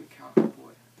 barefoot cowherd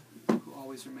boy who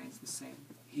always remains the same.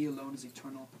 He alone is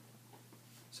eternal.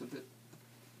 So that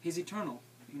he's eternal,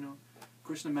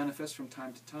 Krishna manifests from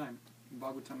time to time.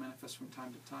 Bhagavatam manifests from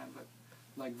time to time, but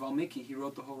like Valmiki, he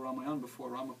wrote the whole Ramayana before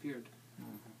Ram appeared.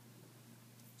 Mm-hmm.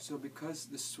 So because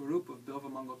the swarup of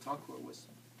Bilvamangal Thakur was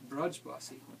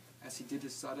Brajbasi, as he did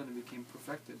his sadhana and became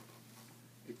perfected,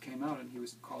 it came out and he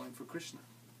was calling for Krishna.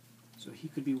 So he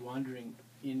could be wandering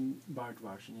in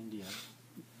Bharatvarsh in India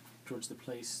towards the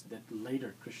place that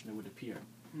later Krishna would appear.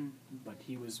 But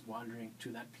he was wandering to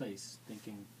that place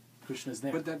thinking Krishna's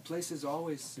there. But that place is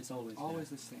always It's always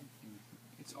the same.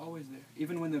 It's always there.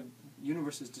 Even when the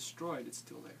universe is destroyed, it's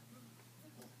still there.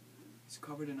 It's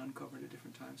covered and uncovered at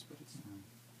different times, but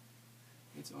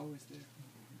it's always there.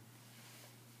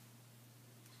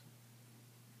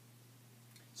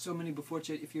 So many before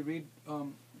if you read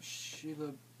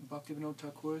Srila Bhaktivinoda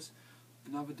Thakur's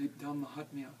Navadvip Dham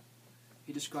Mahatmya,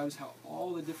 he describes how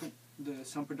all the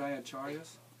Sampradaya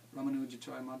Acharyas,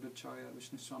 Ramanujacharya, Madhvacharya,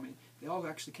 Vishnu Swami, they all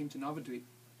actually came to Navadvip.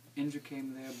 Indra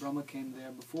came there, Brahma came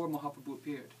there, before Mahaprabhu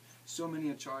appeared. So many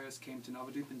Acharyas came to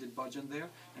Navadvip and did bhajan there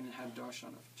and had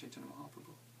darshan of Chaitanya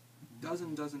Mahaprabhu.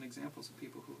 Dozen examples of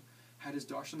people who had his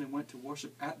darshan and went to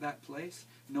worship at that place,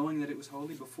 knowing that it was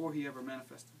holy before he ever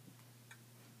manifested.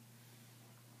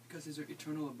 Because these are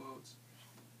eternal abodes.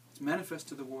 It's manifest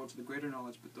to the world, to the greater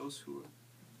knowledge, but those who are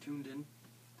tuned in,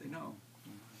 they know.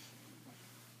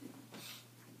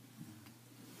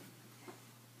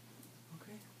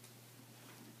 Okay.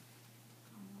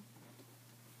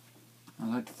 I'd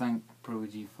like to thank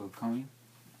Prabhuji for coming,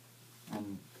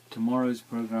 and tomorrow's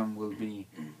program will be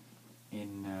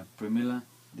in Pramila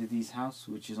Didhi's house,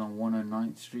 which is on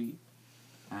 109th Street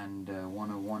and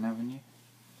 101 Avenue.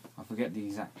 I forget the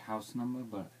exact house number,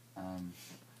 but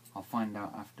I'll find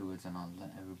out afterwards and I'll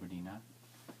let everybody know.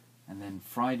 And then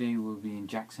Friday will be in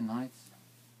Jackson Heights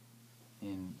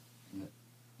in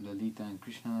Lalita and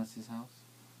Krishnada's house.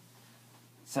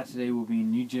 Saturday will be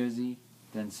in New Jersey,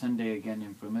 then Sunday again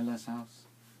in Pramila's house.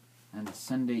 And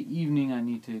Sunday evening I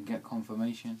need to get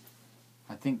confirmation.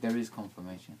 I think there is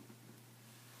confirmation.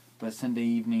 But Sunday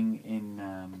evening in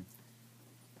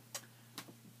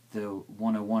the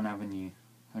 101 Avenue,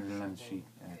 111th Street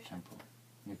temple,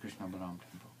 the Krishna Balaram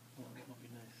temple. Oh, that would be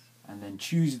nice. And then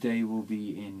Tuesday will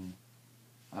be in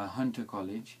Hunter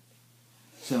College.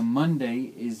 So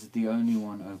Monday is the only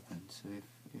one open. So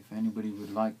if anybody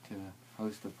would like to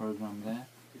host a program there.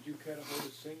 Did you care to hold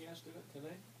a sing yesterday,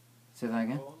 today? Say that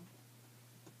again? Poem?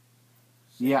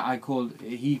 Yeah, I called.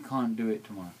 He can't do it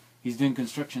tomorrow. He's doing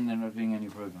construction, they're not doing any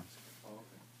programs. Oh,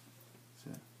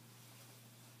 okay.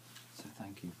 So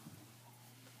thank you.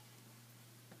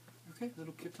 Okay,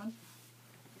 little kirtan.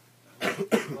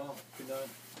 Well,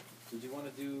 did you want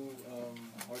to do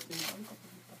our thing?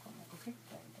 Okay.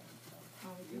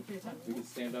 We could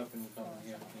stand up and come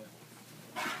here.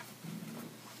 Yeah. I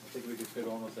think we could fit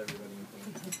almost everybody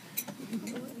in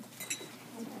here.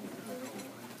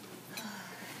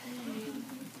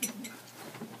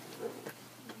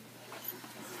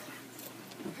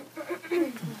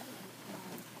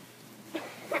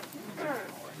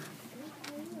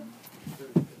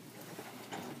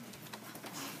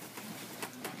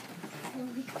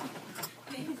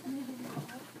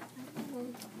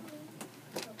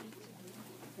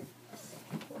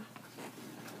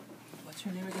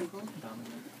 What's your name again, Paul?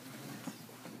 Dominic.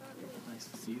 Nice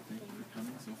to see you. Thank you for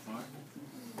coming so far.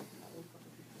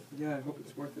 Yeah, I hope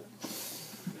it's worth it.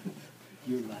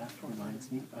 Your laugh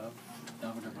reminds me of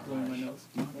Damodar Blowing my Maharaj. nose.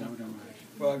 Damodar Maharaj.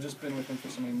 Well, I've just been with him for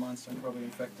so many months, I'm probably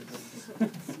infected with it.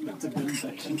 It's a good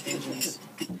infection. Dangerous.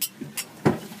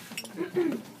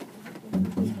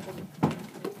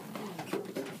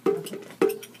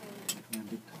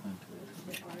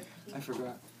 I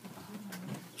forgot.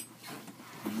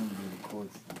 Remember the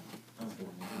chords. Not today.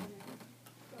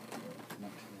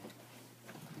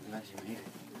 I'm glad you made it.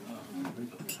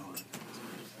 I'm sorry.